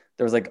 like,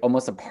 there was like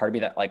almost a part of me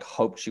that like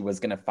hoped she was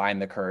going to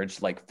find the courage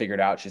to like figure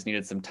it out. She just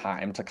needed some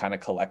time to kind of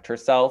collect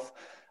herself.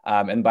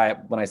 And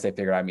when I say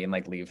figure, I mean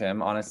like leave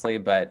him, honestly.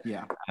 But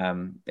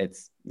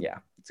it's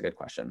a good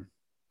question.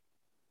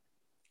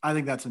 I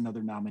think that's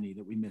another nominee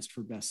that we missed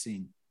for best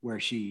scene, where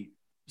she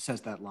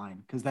says that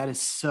line, because that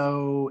is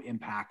so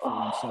impactful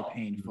and so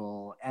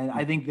painful. And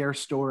I think their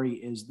story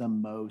is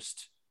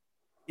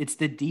it's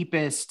the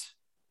deepest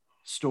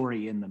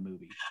story in the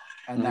movie.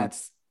 And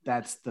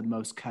that's the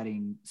most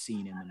cutting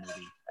scene in the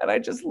movie. And I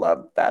just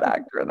love that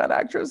actor and that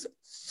actress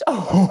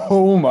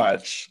so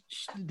much.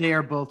 They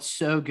are both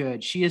so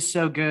good. She is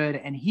so good,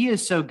 and he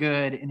is so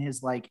good in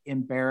his like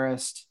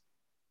embarrassed,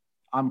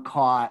 I'm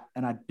caught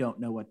and I don't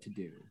know what to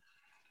do.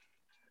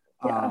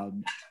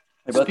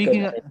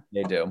 Speaking of,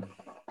 they do.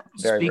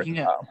 Speaking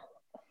of,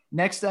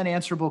 next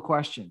unanswerable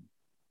question.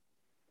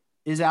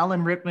 Is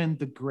Alan Rickman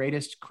the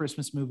greatest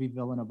Christmas movie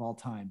villain of all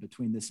time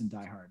between this and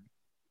Die Hard?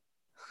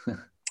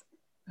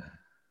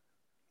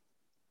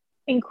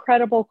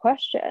 Incredible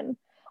question.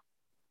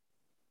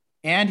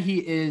 And he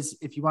is,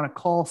 if you want to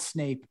call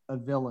Snape a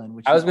villain,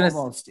 which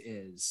almost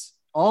is.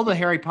 All the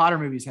Harry Potter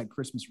movies had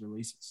Christmas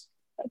releases.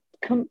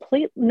 This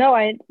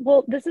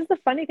is the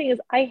funny thing is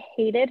I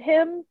hated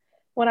him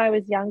when I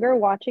was younger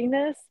watching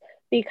this,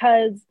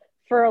 because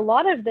for a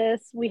lot of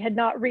this, we had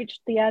not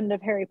reached the end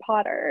of Harry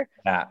Potter.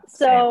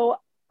 So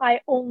I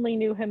only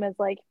knew him as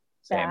like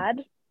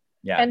bad.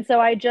 Yeah. And so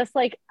I just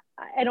like,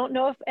 I don't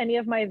know if any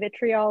of my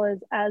vitriol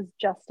is as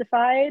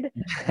justified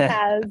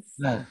as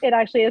it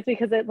actually is,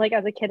 because it like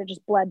as a kid, it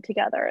just bled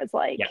together as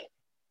like,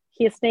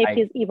 he is Snape,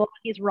 he's evil,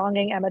 he's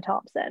wronging Emma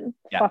Thompson.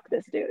 Fuck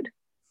this dude.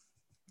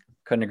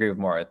 couldn't agree with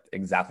more with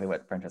exactly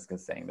what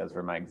Francesca's saying. Those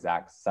were my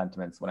exact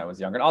sentiments when I was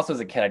younger. And also as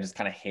a kid, I just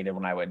kind of hated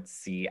when I would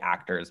see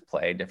actors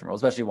play different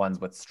roles, especially ones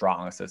with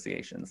strong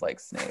associations like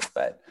Snape.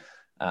 But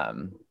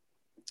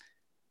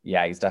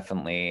yeah, he's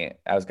definitely,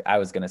 I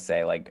was gonna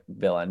say like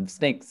villain.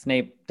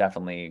 Snape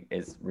definitely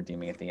is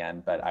redeeming at the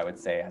end, but I would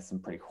say has some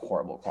pretty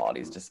horrible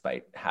qualities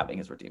despite having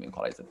his redeeming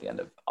qualities at the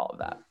end of all of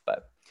that.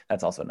 But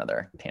that's also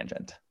another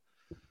tangent.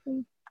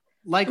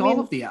 Like all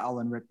of the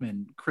Alan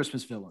Rickman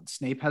Christmas villains,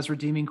 Snape has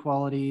redeeming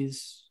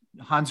qualities.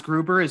 Hans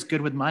Gruber is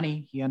good with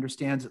money. He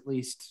understands at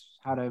least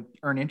how to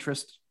earn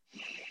interest.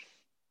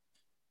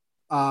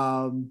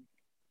 All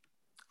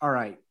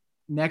right.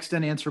 Next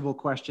unanswerable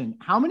question.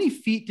 How many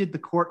feet did the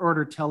court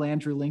order tell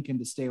Andrew Lincoln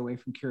to stay away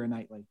from Keira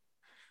Knightley?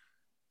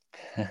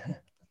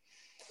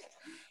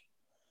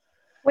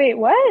 Wait,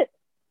 what?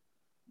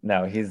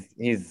 No, he's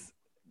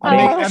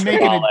I'm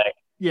making it.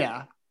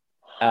 Yeah.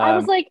 I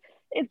was like,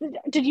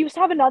 did you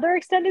have another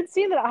extended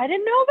scene that I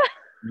didn't know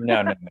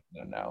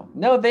about?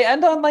 No, they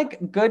end on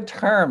like good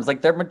terms.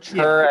 Like they're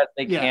mature as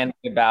they can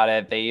be about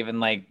it. They even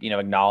like,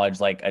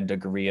 acknowledge like a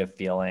degree of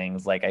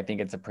feelings. Like I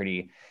think it's a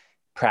pretty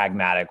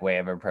pragmatic way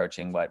of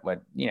approaching what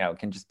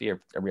can just be a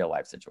real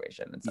life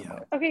situation in some way.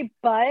 Okay,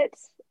 but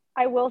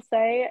I will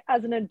say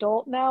as an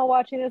adult now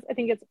watching this, I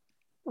think it's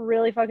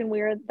really fucking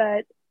weird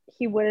that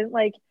he wouldn't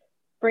like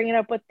bring it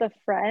up with the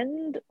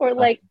friend or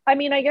like, I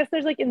mean, I guess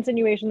there's like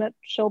insinuation that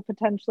she'll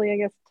potentially, I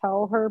guess,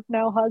 tell her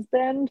now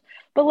husband,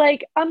 but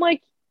like, I'm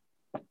like,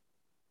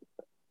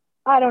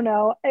 I don't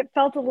know. It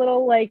felt a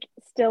little like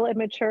still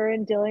immature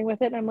in dealing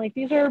with it. And I'm like,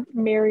 these are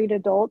married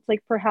adults.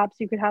 Like perhaps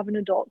you could have an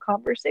adult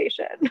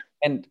conversation.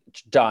 And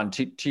John,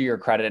 to your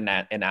credit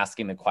in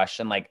asking the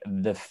question, like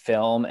the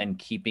film and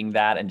keeping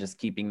that and just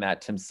keeping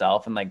that to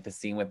himself and like the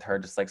scene with her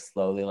just like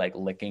slowly like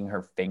licking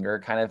her finger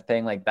kind of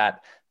thing, like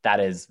that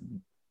is,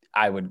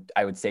 I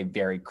would say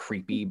very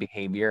creepy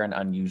behavior and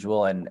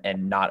unusual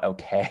and not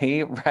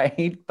okay,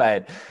 right?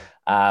 But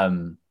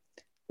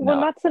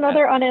well, that's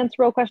another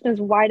unanswerable question is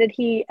why did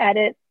he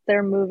edit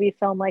their movie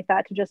film like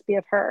that to just be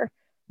of her?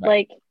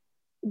 Right.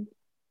 Like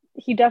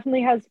he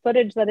definitely has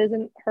footage that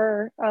isn't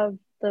her of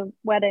the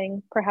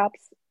wedding. Perhaps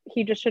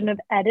he just shouldn't have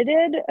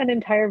edited an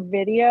entire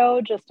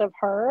video just of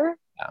her.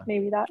 Yeah.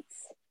 Maybe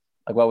that's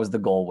like what was the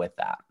goal with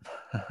that?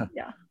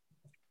 Yeah.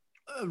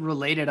 A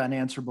related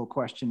unanswerable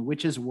question,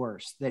 which is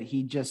worse, that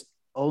he just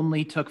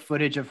only took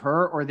footage of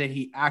her or that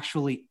he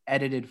actually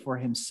edited for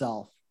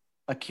himself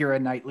a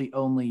Keira Knightley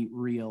only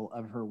reel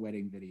of her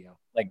wedding video?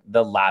 Like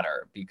the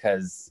latter,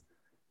 because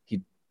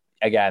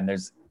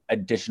there's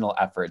additional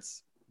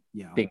efforts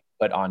being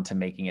put on to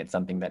making it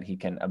something that he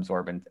can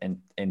absorb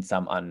in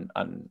some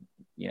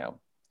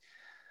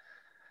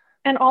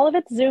And all of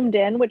it's zoomed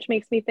in, which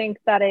makes me think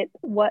that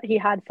what he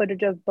had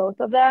footage of both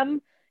of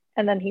them,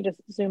 and then he just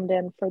zoomed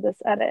in for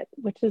this edit,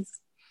 which is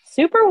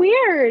super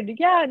weird.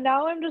 Yeah,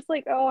 now I'm just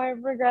like, oh, I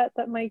regret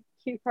that my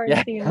cute card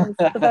scene was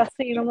the best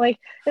scene. I'm like,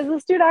 is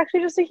this dude actually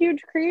just a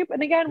huge creep?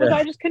 And again, was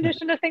I just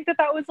conditioned to think that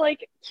was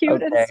like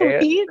cute and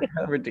sweet?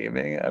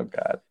 Redeeming. Oh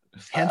God.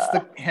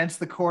 Hence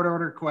the court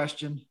order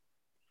question.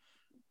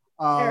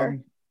 All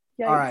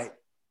right.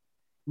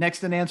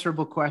 Next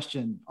unanswerable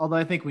question, although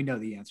I think we know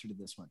the answer to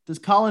this one. Does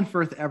Colin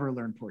Firth ever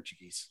learn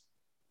Portuguese?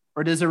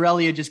 Or does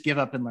Aurelia just give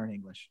up and learn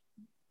English?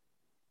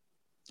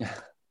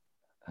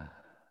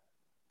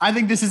 I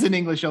think this is an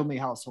English-only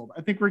household.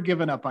 I think we're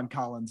giving up on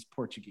Colin's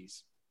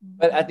Portuguese.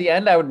 But at the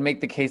end, I would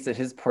make the case that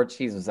his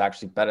Portuguese was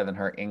actually better than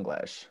her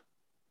English.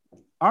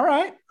 All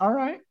right.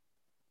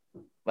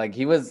 Like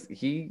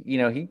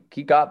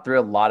he got through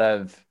a lot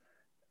of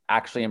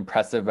actually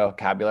impressive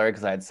vocabulary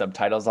because I had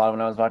subtitles on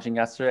when I was watching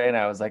yesterday, and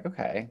I was like,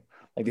 okay,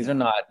 like these are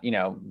not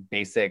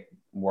basic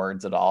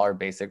words at all or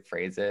basic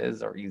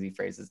phrases or easy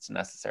phrases to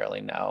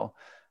necessarily know.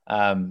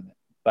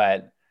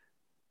 But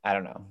I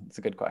don't know. It's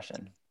a good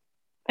question.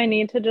 I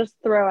need to just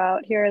throw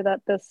out here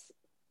that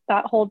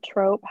that whole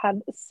trope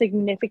had a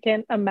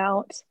significant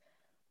amount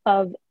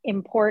of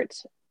import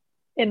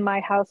in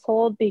my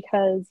household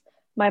because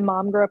my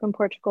mom grew up in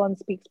Portugal and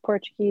speaks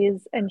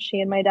Portuguese, and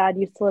she and my dad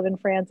used to live in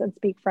France and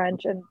speak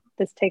French, and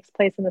this takes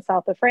place in the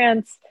south of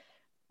France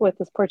with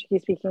this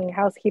Portuguese speaking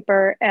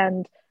housekeeper.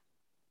 And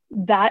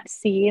that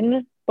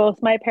scene,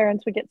 both my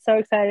parents would get so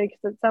excited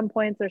because at some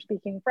points they're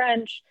speaking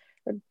French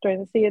or during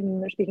the scene and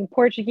they're speaking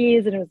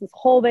Portuguese, and it was this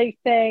whole big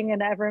thing,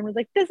 and everyone was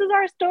like, this is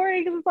our story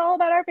because it's all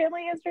about our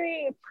family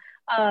history.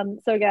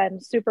 So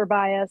again, super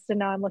biased, and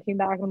now I'm looking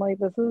back and I'm like,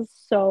 this is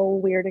so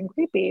weird and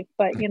creepy,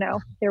 but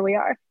here we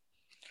are.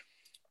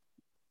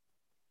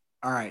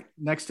 All right,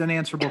 next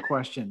unanswerable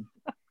question.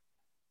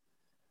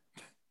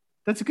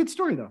 That's a good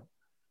story though.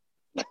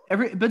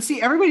 But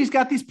see, everybody's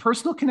got these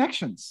personal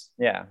connections.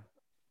 Yeah.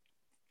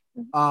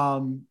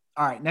 All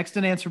right, next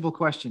unanswerable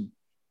question.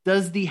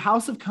 Does the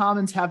House of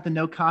Commons have the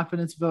no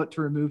confidence vote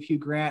to remove Hugh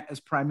Grant as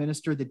Prime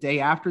Minister the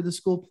day after the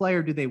school play,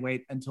 or do they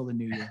wait until the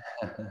new year?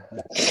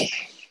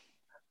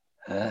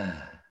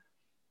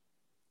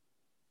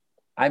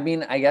 I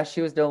mean, I guess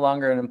she was no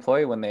longer an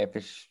employee when they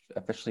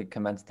officially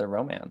commenced their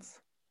romance,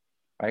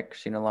 right?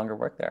 Because she no longer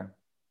worked there.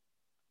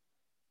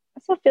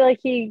 also feel like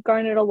he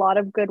garnered a lot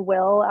of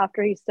goodwill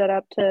after he stood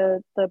up to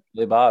the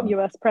Billy Bob.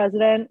 U.S.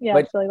 president. Yeah,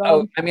 Which, Billy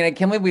Bob. I mean, I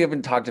can't believe we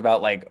haven't talked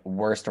about like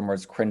worst or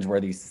most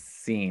cringeworthy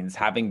scenes.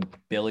 Having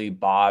Billy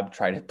Bob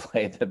try to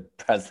play the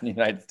president of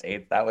the United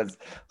States, that was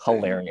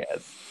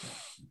hilarious.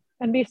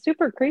 And be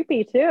super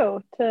creepy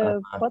too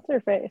to what's her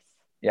face.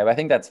 Yeah, but I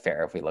think that's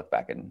fair if we look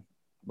back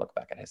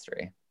at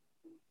history.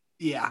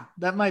 Yeah,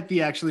 that might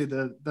be actually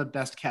the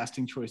best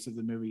casting choice of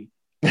the movie.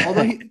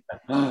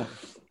 Although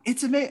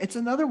it's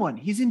another one.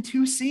 He's in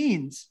 2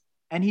 scenes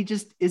and he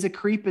just is a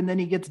creep and then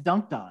he gets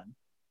dunked on.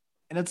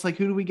 And it's like,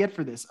 who do we get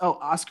for this? Oh,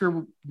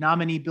 Oscar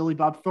nominee Billy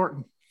Bob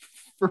Thornton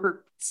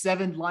for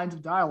 7 lines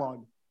of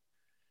dialogue.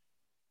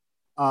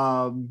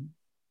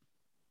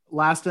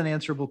 Last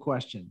unanswerable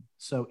question.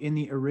 So in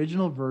the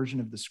original version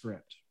of the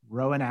script,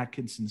 Rowan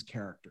Atkinson's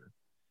character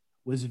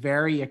was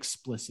very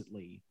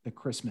explicitly the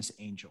Christmas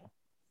angel.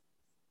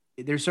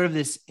 There's sort of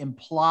this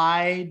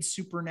implied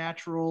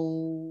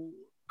supernatural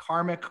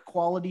karmic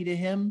quality to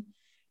him,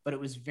 but it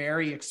was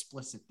very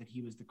explicit that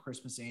he was the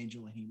Christmas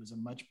angel and he was a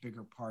much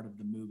bigger part of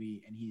the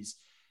movie. And he's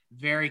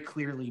very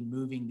clearly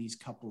moving these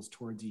couples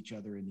towards each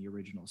other in the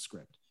original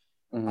script.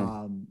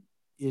 Mm-hmm.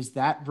 Is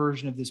that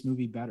version of this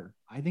movie better?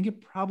 I think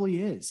it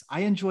probably is.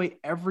 I enjoy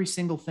every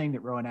single thing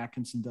that Rowan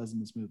Atkinson does in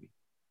this movie.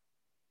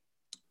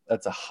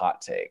 That's a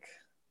hot take.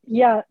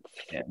 Yeah.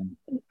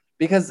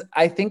 Because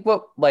I think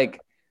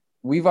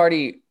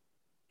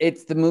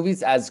it's the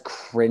movie's as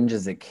cringe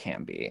as it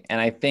can be.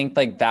 And I think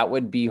like that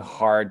would be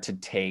hard to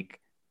take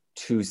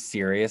too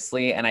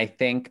seriously. And I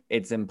think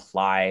it's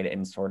implied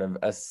in sort of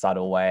a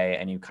subtle way.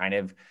 And you kind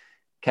of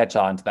catch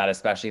on to that,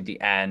 especially at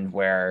the end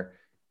where,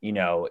 you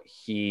know,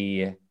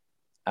 he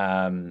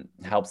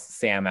helps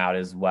Sam out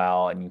as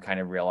well. And you kind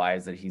of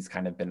realize that he's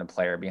kind of been a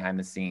player behind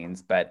the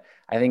scenes. But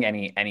I think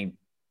any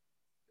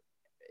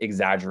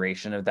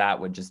exaggeration of that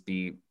would just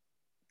be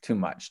too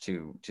much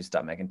to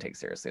stomach and take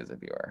seriously as a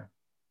viewer.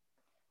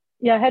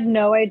 Yeah, I had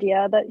no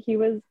idea that it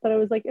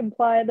was like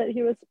implied that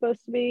he was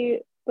supposed to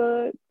be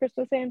the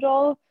Christmas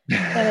angel.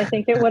 And I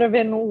think it would have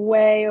been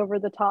way over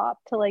the top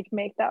to like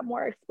make that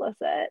more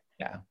explicit.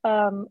 Yeah.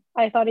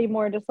 I thought he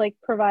more just like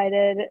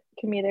provided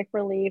comedic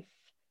relief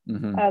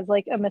as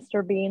like a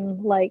Mr.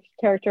 Bean like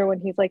character when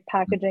he's like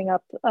packaging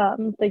up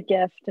the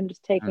gift and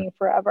just taking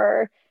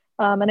forever.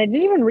 And I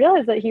didn't even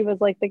realize that he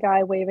was like the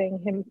guy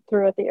waving him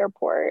through at the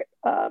airport.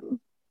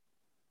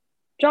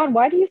 John,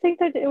 why do you think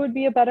that it would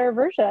be a better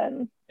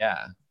version?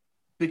 Yeah.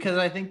 Because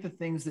I think the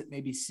things that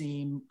maybe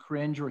seem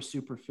cringe or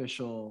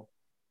superficial,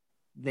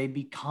 they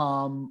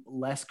become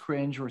less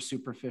cringe or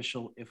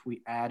superficial if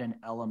we add an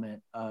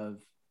element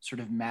of sort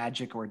of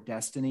magic or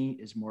destiny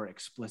is more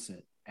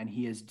explicit. And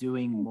he is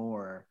doing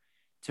more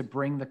to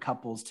bring the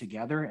couples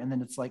together. And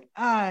then it's like,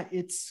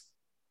 it's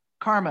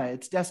karma,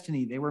 it's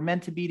destiny. They were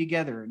meant to be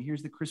together. And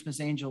here's the Christmas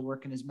angel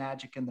working his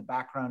magic in the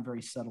background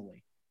very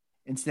subtly.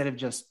 Instead of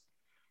just,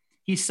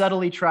 he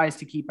subtly tries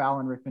to keep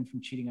Alan Rickman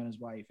from cheating on his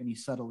wife, and he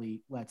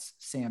subtly lets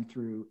Sam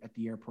through at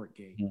the airport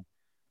gate.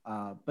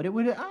 But it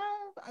would,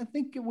 I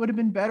think it would have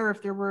been better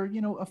if there were,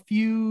 you know, a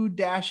few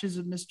dashes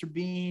of Mr.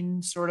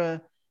 Bean sort of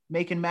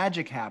making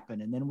magic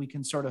happen, and then we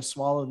can sort of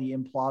swallow the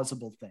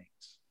implausible things.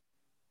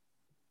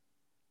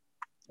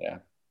 Yeah.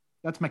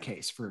 That's my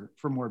case for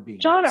more Bean.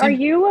 John, are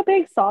you a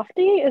big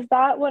softie? Is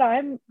that what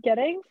I'm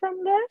getting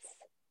from this?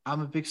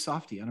 I'm a big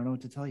softie. I don't know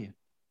what to tell you.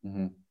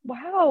 Mm-hmm.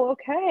 Wow.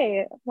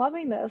 Okay.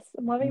 Loving this.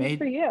 I'm loving it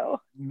for you.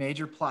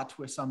 Major plot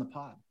twists on the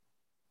pod.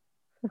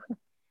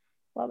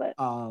 Love it.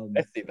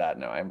 I see that.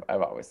 No,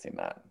 I've always seen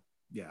that.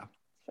 Yeah.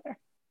 Fair.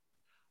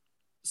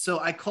 So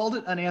I called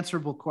it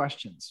unanswerable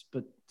questions,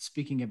 but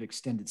speaking of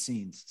extended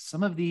scenes,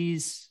 some of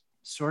these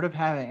sort of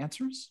have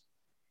answers,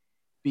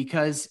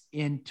 because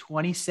in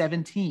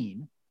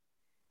 2017,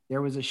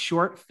 there was a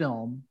short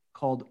film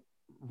called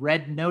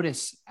Red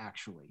Notice,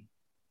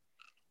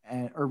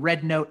 or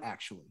Red Note,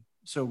 actually.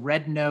 So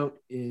Red Note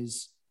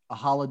is a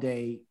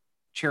holiday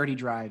charity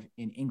drive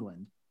in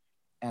England,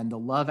 and the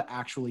Love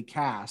Actually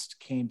cast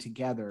came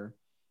together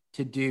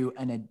to do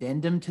an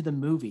addendum to the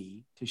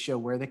movie to show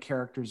where the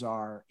characters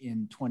are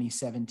in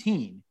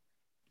 2017.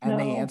 And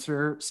they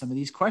answer some of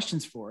these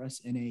questions for us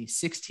in a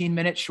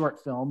 16-minute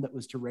short film that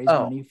was to raise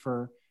money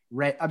for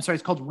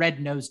it's called Red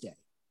Nose Day.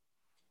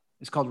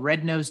 It's called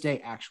Red Nose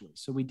Day, actually.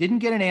 So we didn't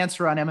get an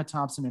answer on Emma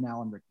Thompson and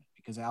Alan Rickman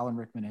because Alan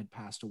Rickman had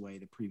passed away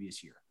the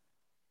previous year.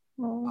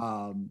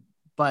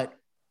 But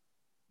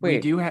we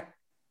do have,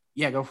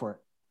 go for it.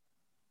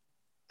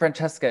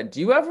 Francesca, do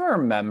you ever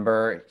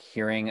remember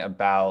hearing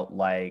about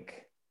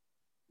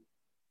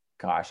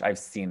I've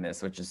seen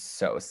this, which is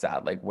so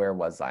sad. Like, where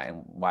was I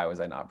and why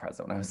was I not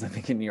present when I was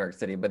living in New York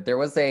City? But there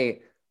was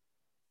a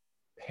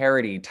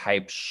parody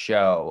type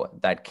show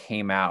that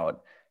came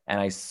out and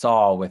I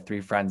saw with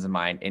 3 friends of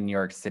mine in New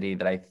York City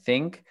that I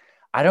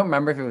don't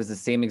remember if it was the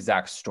same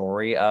exact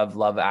story of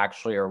Love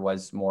Actually or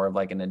was more of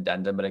like an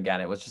addendum. But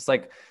again, it was just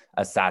like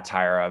a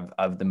satire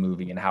of the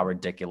movie and how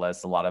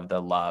ridiculous a lot of the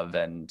love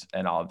and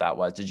all of that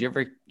was. Did you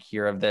ever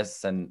hear of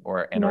this?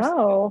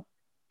 No.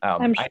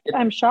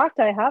 I'm shocked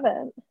I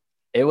haven't.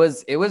 It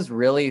was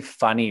really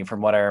funny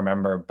from what I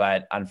remember,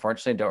 but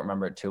unfortunately I don't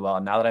remember it too well.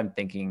 And now that I'm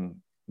thinking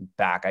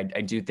back, I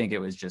do think it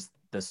was just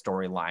the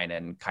storyline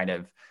and kind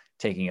of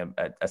taking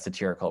a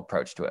satirical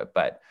approach to it,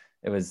 but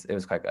it was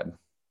quite good.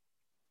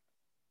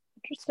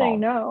 Interesting.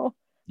 No.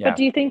 Yeah. But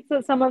do you think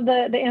that some of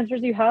the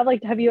answers you have,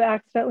 like, have you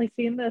accidentally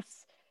seen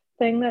this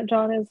thing that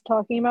John is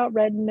talking about,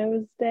 Red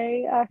Nose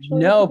Day, actually?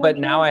 No, but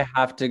now I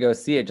have to go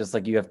see it, just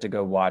like you have to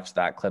go watch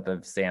that clip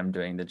of Sam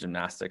doing the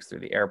gymnastics through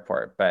the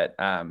airport. But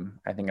I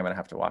think I'm gonna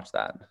have to watch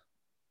that.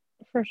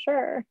 For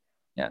sure.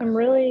 Yeah. I'm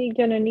really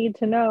gonna need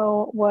to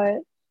know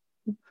what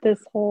this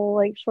whole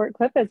like short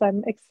clip is.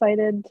 I'm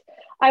excited.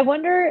 I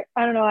wonder,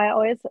 I don't know, I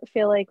always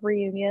feel like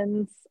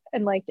reunions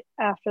and like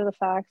after the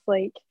facts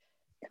like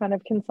kind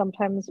of can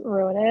sometimes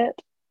ruin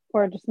it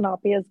or just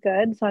not be as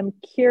good. So I'm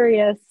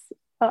curious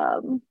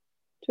to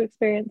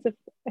experience if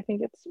I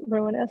think it's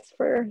ruinous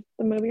for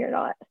the movie or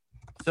not.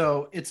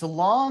 So it's a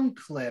long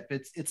clip.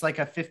 It's like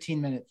a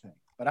 15-minute thing,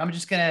 but I'm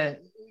just gonna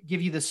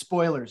give you the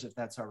spoilers if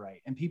that's all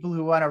right. And people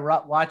who want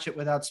to watch it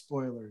without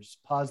spoilers,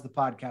 pause the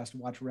podcast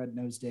and watch Red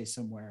Nose Day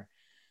somewhere.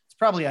 It's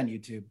probably on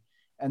YouTube,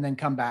 and then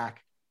come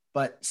back.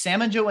 But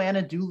Sam and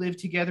Joanna do live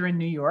together in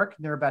New York.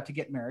 And they're about to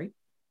get married,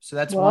 so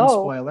that's one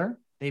spoiler.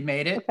 They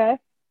made it. Okay,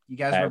 you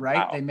guys were right.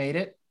 Wow. They made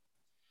it.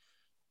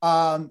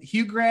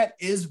 Hugh Grant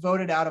is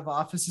voted out of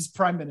office as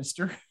prime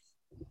minister.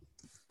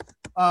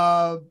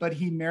 But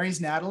he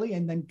marries Natalie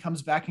and then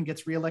comes back and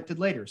gets reelected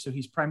later. So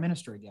he's prime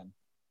minister again.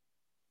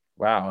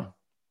 Wow.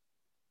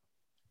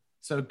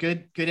 So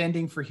good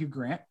ending for Hugh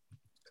Grant.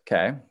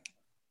 Okay.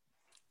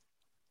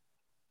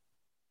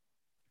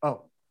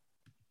 Oh,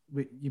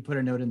 you put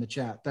a note in the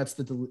chat. That's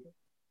the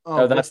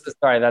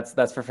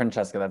that's for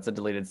Francesca. That's a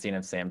deleted scene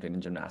of Sam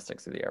doing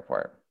gymnastics through the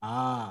airport.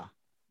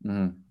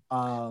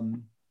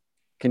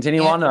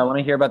 Continue on. I want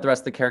to hear about the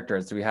rest of the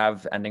characters. Do we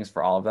have endings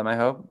for all of them, I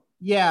hope?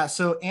 Yeah,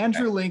 so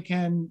Andrew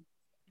Lincoln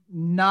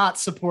not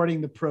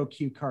supporting the pro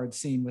cue card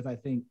scene with, I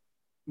think,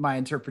 my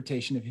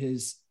interpretation of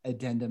his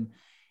addendum.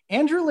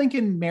 Andrew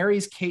Lincoln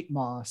marries Kate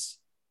Moss,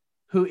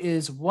 who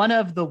is one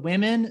of the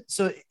women.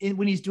 So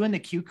when he's doing the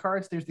cue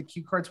cards, there's the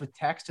cue cards with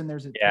text and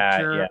there's a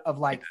picture of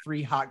like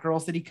 3 hot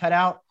girls that he cut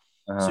out.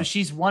 So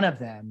she's one of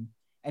them.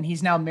 And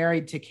he's now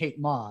married to Kate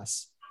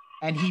Moss.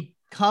 And he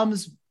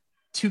comes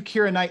to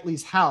Keira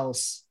Knightley's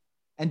house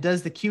and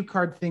does the cue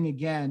card thing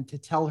again to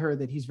tell her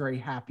that he's very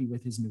happy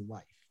with his new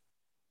life.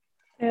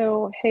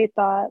 Ew, hate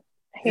that.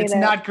 It's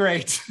not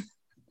great.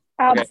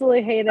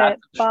 Absolutely hate it.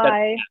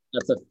 Bye.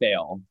 That's a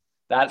fail.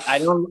 That I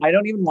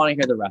don't even want to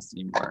hear the rest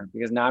anymore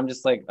because now I'm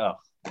just like, oh,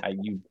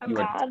 you are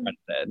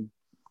disgusted.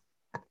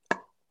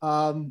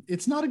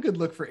 It's not a good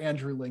look for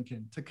Andrew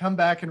Lincoln to come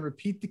back and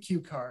repeat the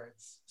cue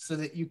cards so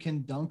that you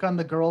can dunk on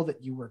the girl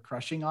that you were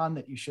crushing on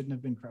that you shouldn't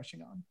have been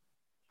crushing on.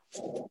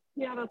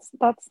 Yeah,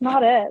 that's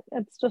not it.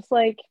 It's just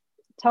like,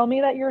 tell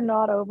me that you're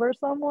not over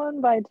someone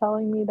by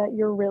telling me that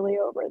you're really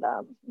over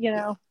them, you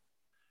know?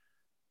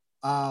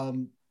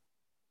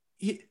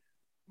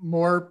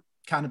 More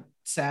kind of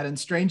sad and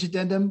strange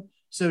addendum.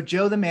 So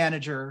Joe, the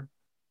manager,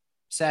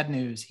 sad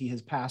news, he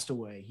has passed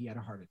away. He had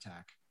a heart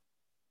attack.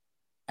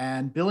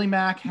 And Billy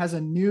Mack has a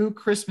new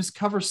Christmas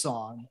cover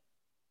song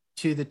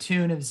to the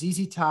tune of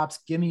ZZ Top's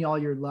Gimme All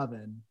Your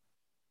Lovin'.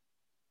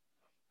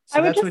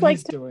 So that's what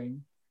he's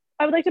doing.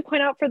 I would like to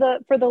point out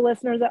for the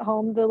listeners at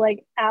home, the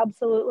like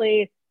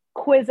absolutely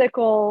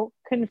quizzical,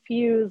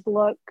 confused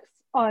looks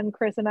on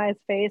Chris and I's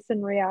face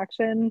in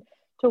reaction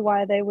to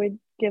why they would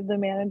give the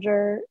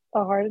manager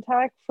a heart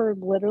attack for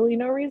literally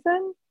no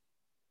reason.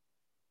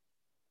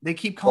 They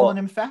keep calling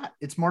him fat.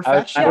 It's more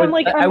fat shit.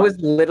 I was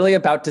literally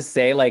about to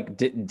say, like,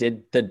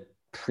 did the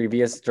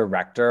previous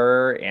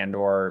director and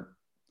or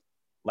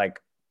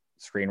like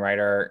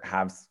screenwriter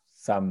have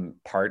some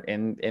part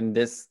in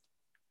this,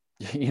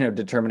 you know,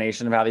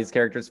 determination of how these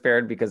characters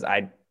fared? Because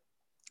I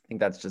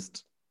think that's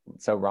just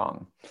so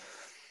wrong.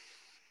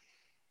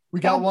 We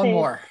got one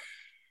more,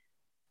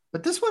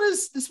 but this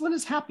one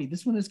is happy.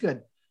 This one is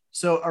good.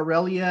 So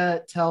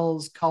Aurelia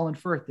tells Colin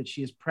Firth that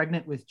she is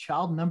pregnant with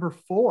child number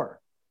 4.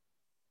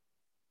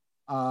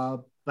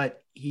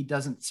 But he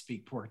doesn't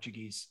speak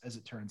Portuguese, as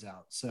it turns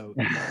out. So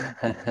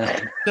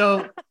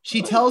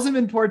she tells him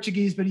in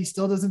Portuguese, but he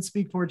still doesn't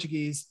speak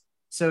Portuguese.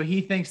 So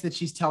he thinks that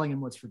she's telling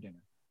him what's for dinner.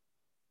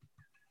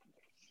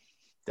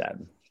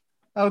 Dead.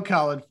 Oh,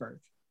 Colin Firth.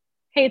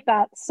 Hate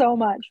that so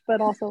much, but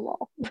also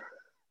lol.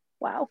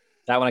 Wow.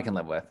 That one I can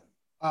live with.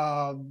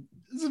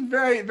 Some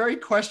very, very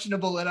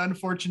questionable and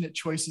unfortunate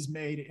choices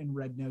made in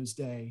Red Nose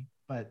Day,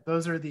 but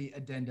those are the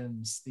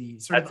addendums, the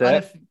sort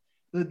of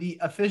the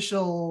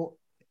official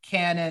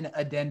canon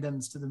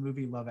addendums to the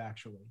movie Love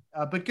Actually.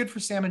 But good for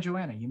Sam and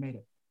Joanna. You made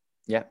it.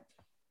 Yeah.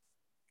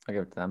 I'll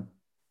give it to them.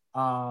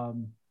 All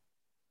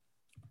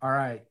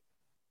right.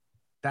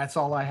 That's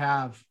all I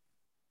have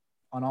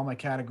on all my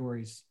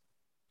categories.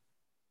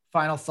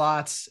 Final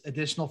thoughts,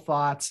 additional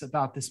thoughts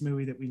about this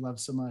movie that we love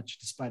so much,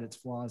 despite its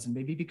flaws, and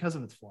maybe because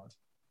of its flaws.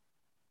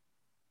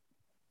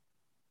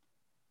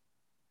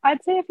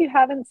 I'd say if you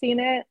haven't seen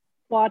it,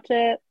 watch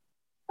it.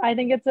 I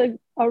think it's a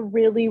a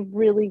really,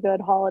 really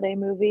good holiday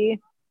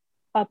movie,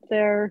 up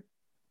there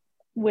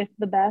with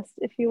the best,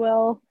 if you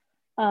will.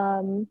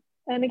 And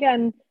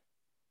again,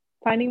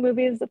 finding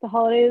movies at the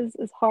holidays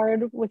is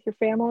hard with your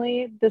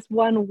family. This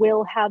one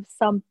will have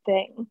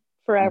something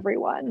for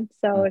everyone.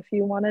 So if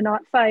you want to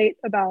not fight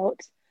about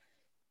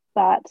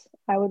that,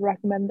 I would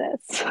recommend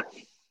this.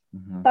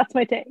 That's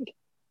my take.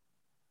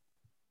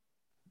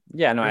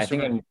 Yeah, no, I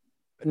think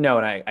and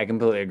I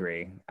completely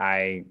agree.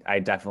 I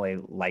definitely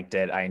liked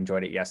it. I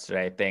enjoyed it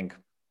yesterday. I think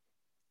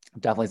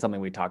definitely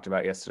something we talked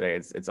about yesterday.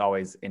 It's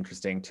always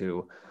interesting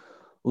to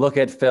look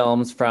at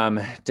films from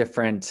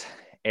different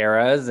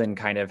eras and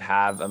kind of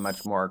have a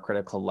much more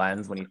critical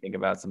lens when you think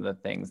about some of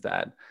the things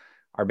that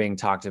are being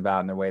talked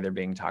about and the way they're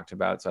being talked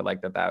about. So I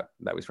like that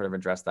we sort of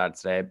addressed that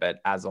today. But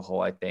as a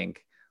whole, I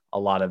think a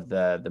lot of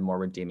the more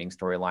redeeming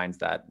storylines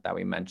that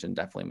we mentioned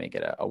definitely make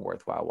it a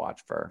worthwhile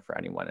watch for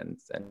anyone, and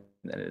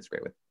it is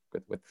great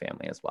with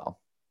family as well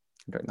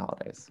during the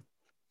holidays.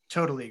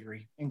 Totally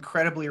agree.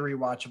 Incredibly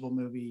rewatchable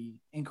movie,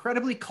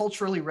 incredibly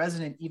culturally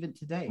resonant even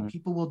today.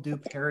 People will do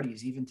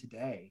parodies even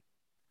today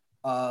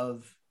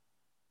of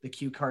the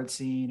cue card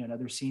scene and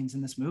other scenes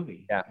in this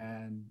movie. Yeah.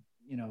 And,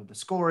 you know, the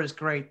score is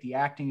great. The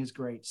acting is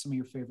great. Some of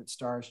your favorite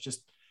stars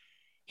just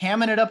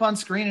hamming it up on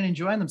screen and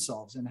enjoying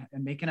themselves and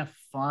making a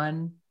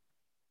fun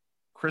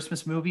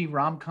Christmas movie,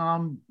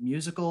 rom-com,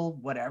 musical,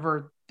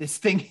 whatever this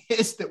thing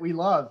is that we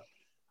love.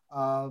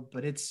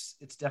 But it's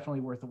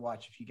definitely worth a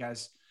watch if you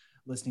guys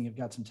listening have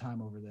got some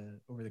time over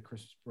the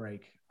Christmas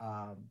break.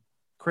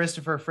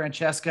 Christopher,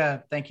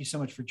 Francesca, thank you so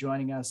much for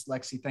joining us.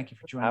 Lexi, thank you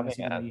for joining us,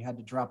 even though you had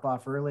to drop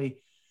off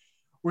early.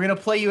 We're going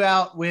to play you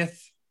out with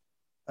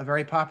a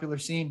very popular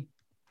scene.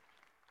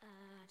 I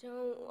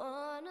don't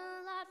want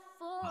a lot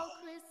for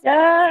Christmas.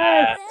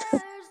 Yes.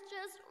 There's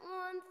just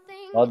one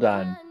thing Well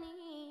done. I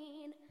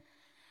need.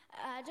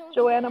 I don't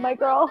Joanna, my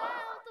girl.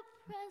 about the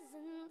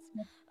presents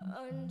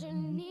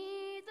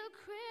underneath the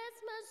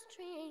Christmas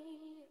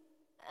tree.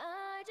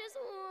 I just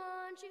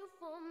want you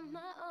for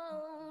my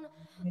own,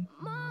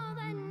 more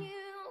than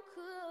you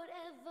could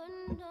ever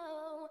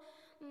know.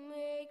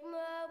 Make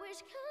my wish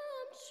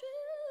come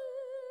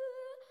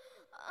true.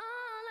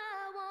 All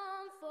I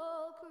want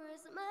for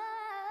Christmas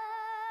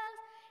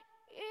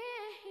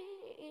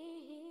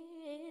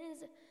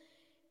is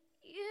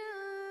you.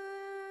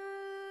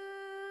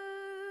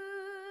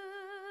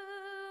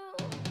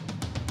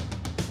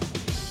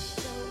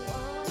 Don't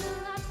want a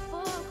lot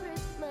for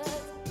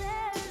Christmas.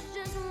 There's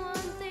just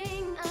one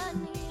thing I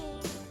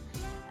need.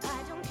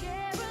 I don't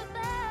care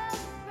about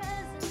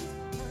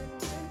presents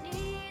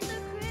underneath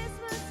the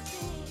Christmas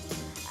tree.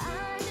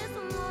 I just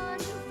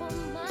want you for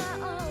my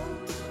own,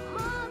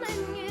 more than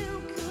you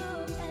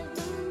could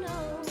ever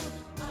know.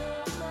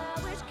 Make my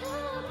wish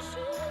come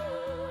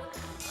true.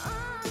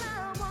 All I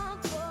want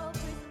for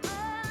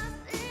Christmas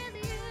is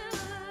you.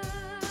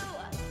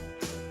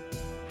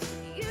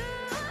 You,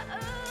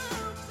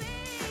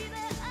 baby,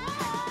 my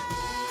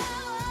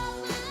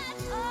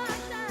heart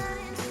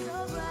shining so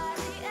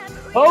brightly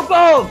every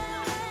Coco!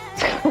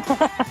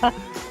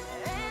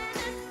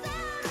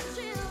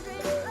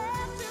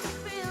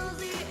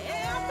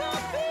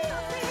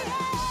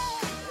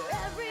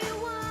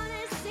 Everyone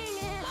is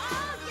singing,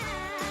 oh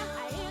yeah. I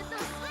hear the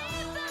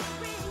sleigh bells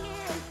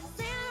ringing.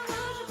 Santa,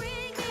 won't you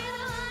bring me the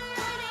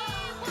honey?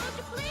 Won't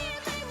you please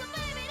bring the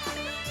baby to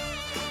me?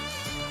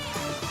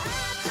 I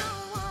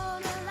don't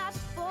want a lot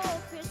for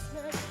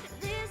Christmas.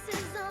 This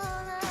is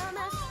all I'm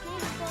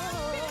asking for. I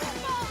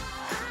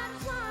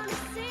just wanna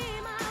see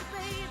my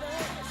baby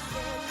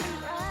standing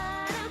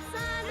right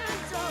outside the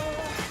door.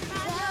 I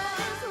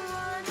just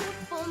want you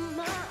for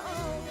my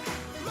own,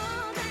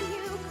 more than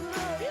you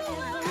could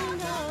ever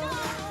know.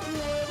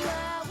 Make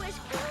my wish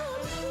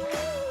come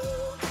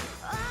true.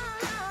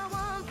 All I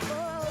want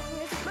for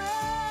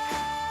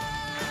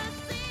Christmas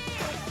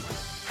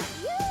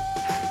is you. And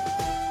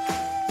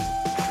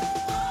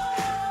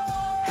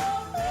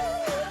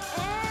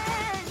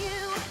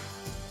you,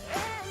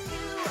 and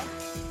you,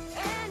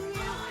 and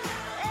you,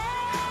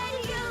 and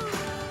you.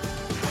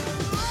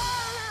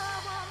 All I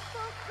want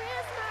for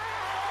Christmas.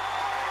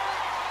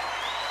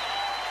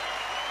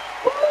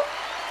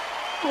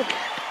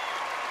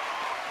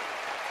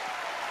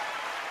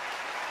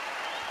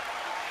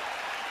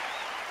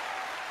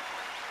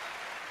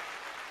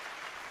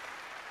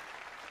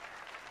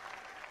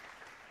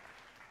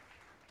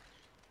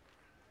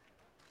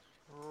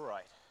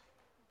 Right.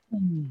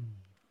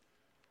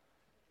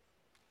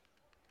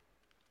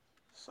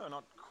 So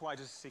not quite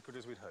as secret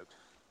as we'd hoped.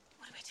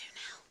 What do we do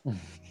now?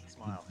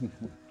 Smile.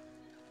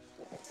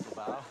 Little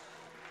bow.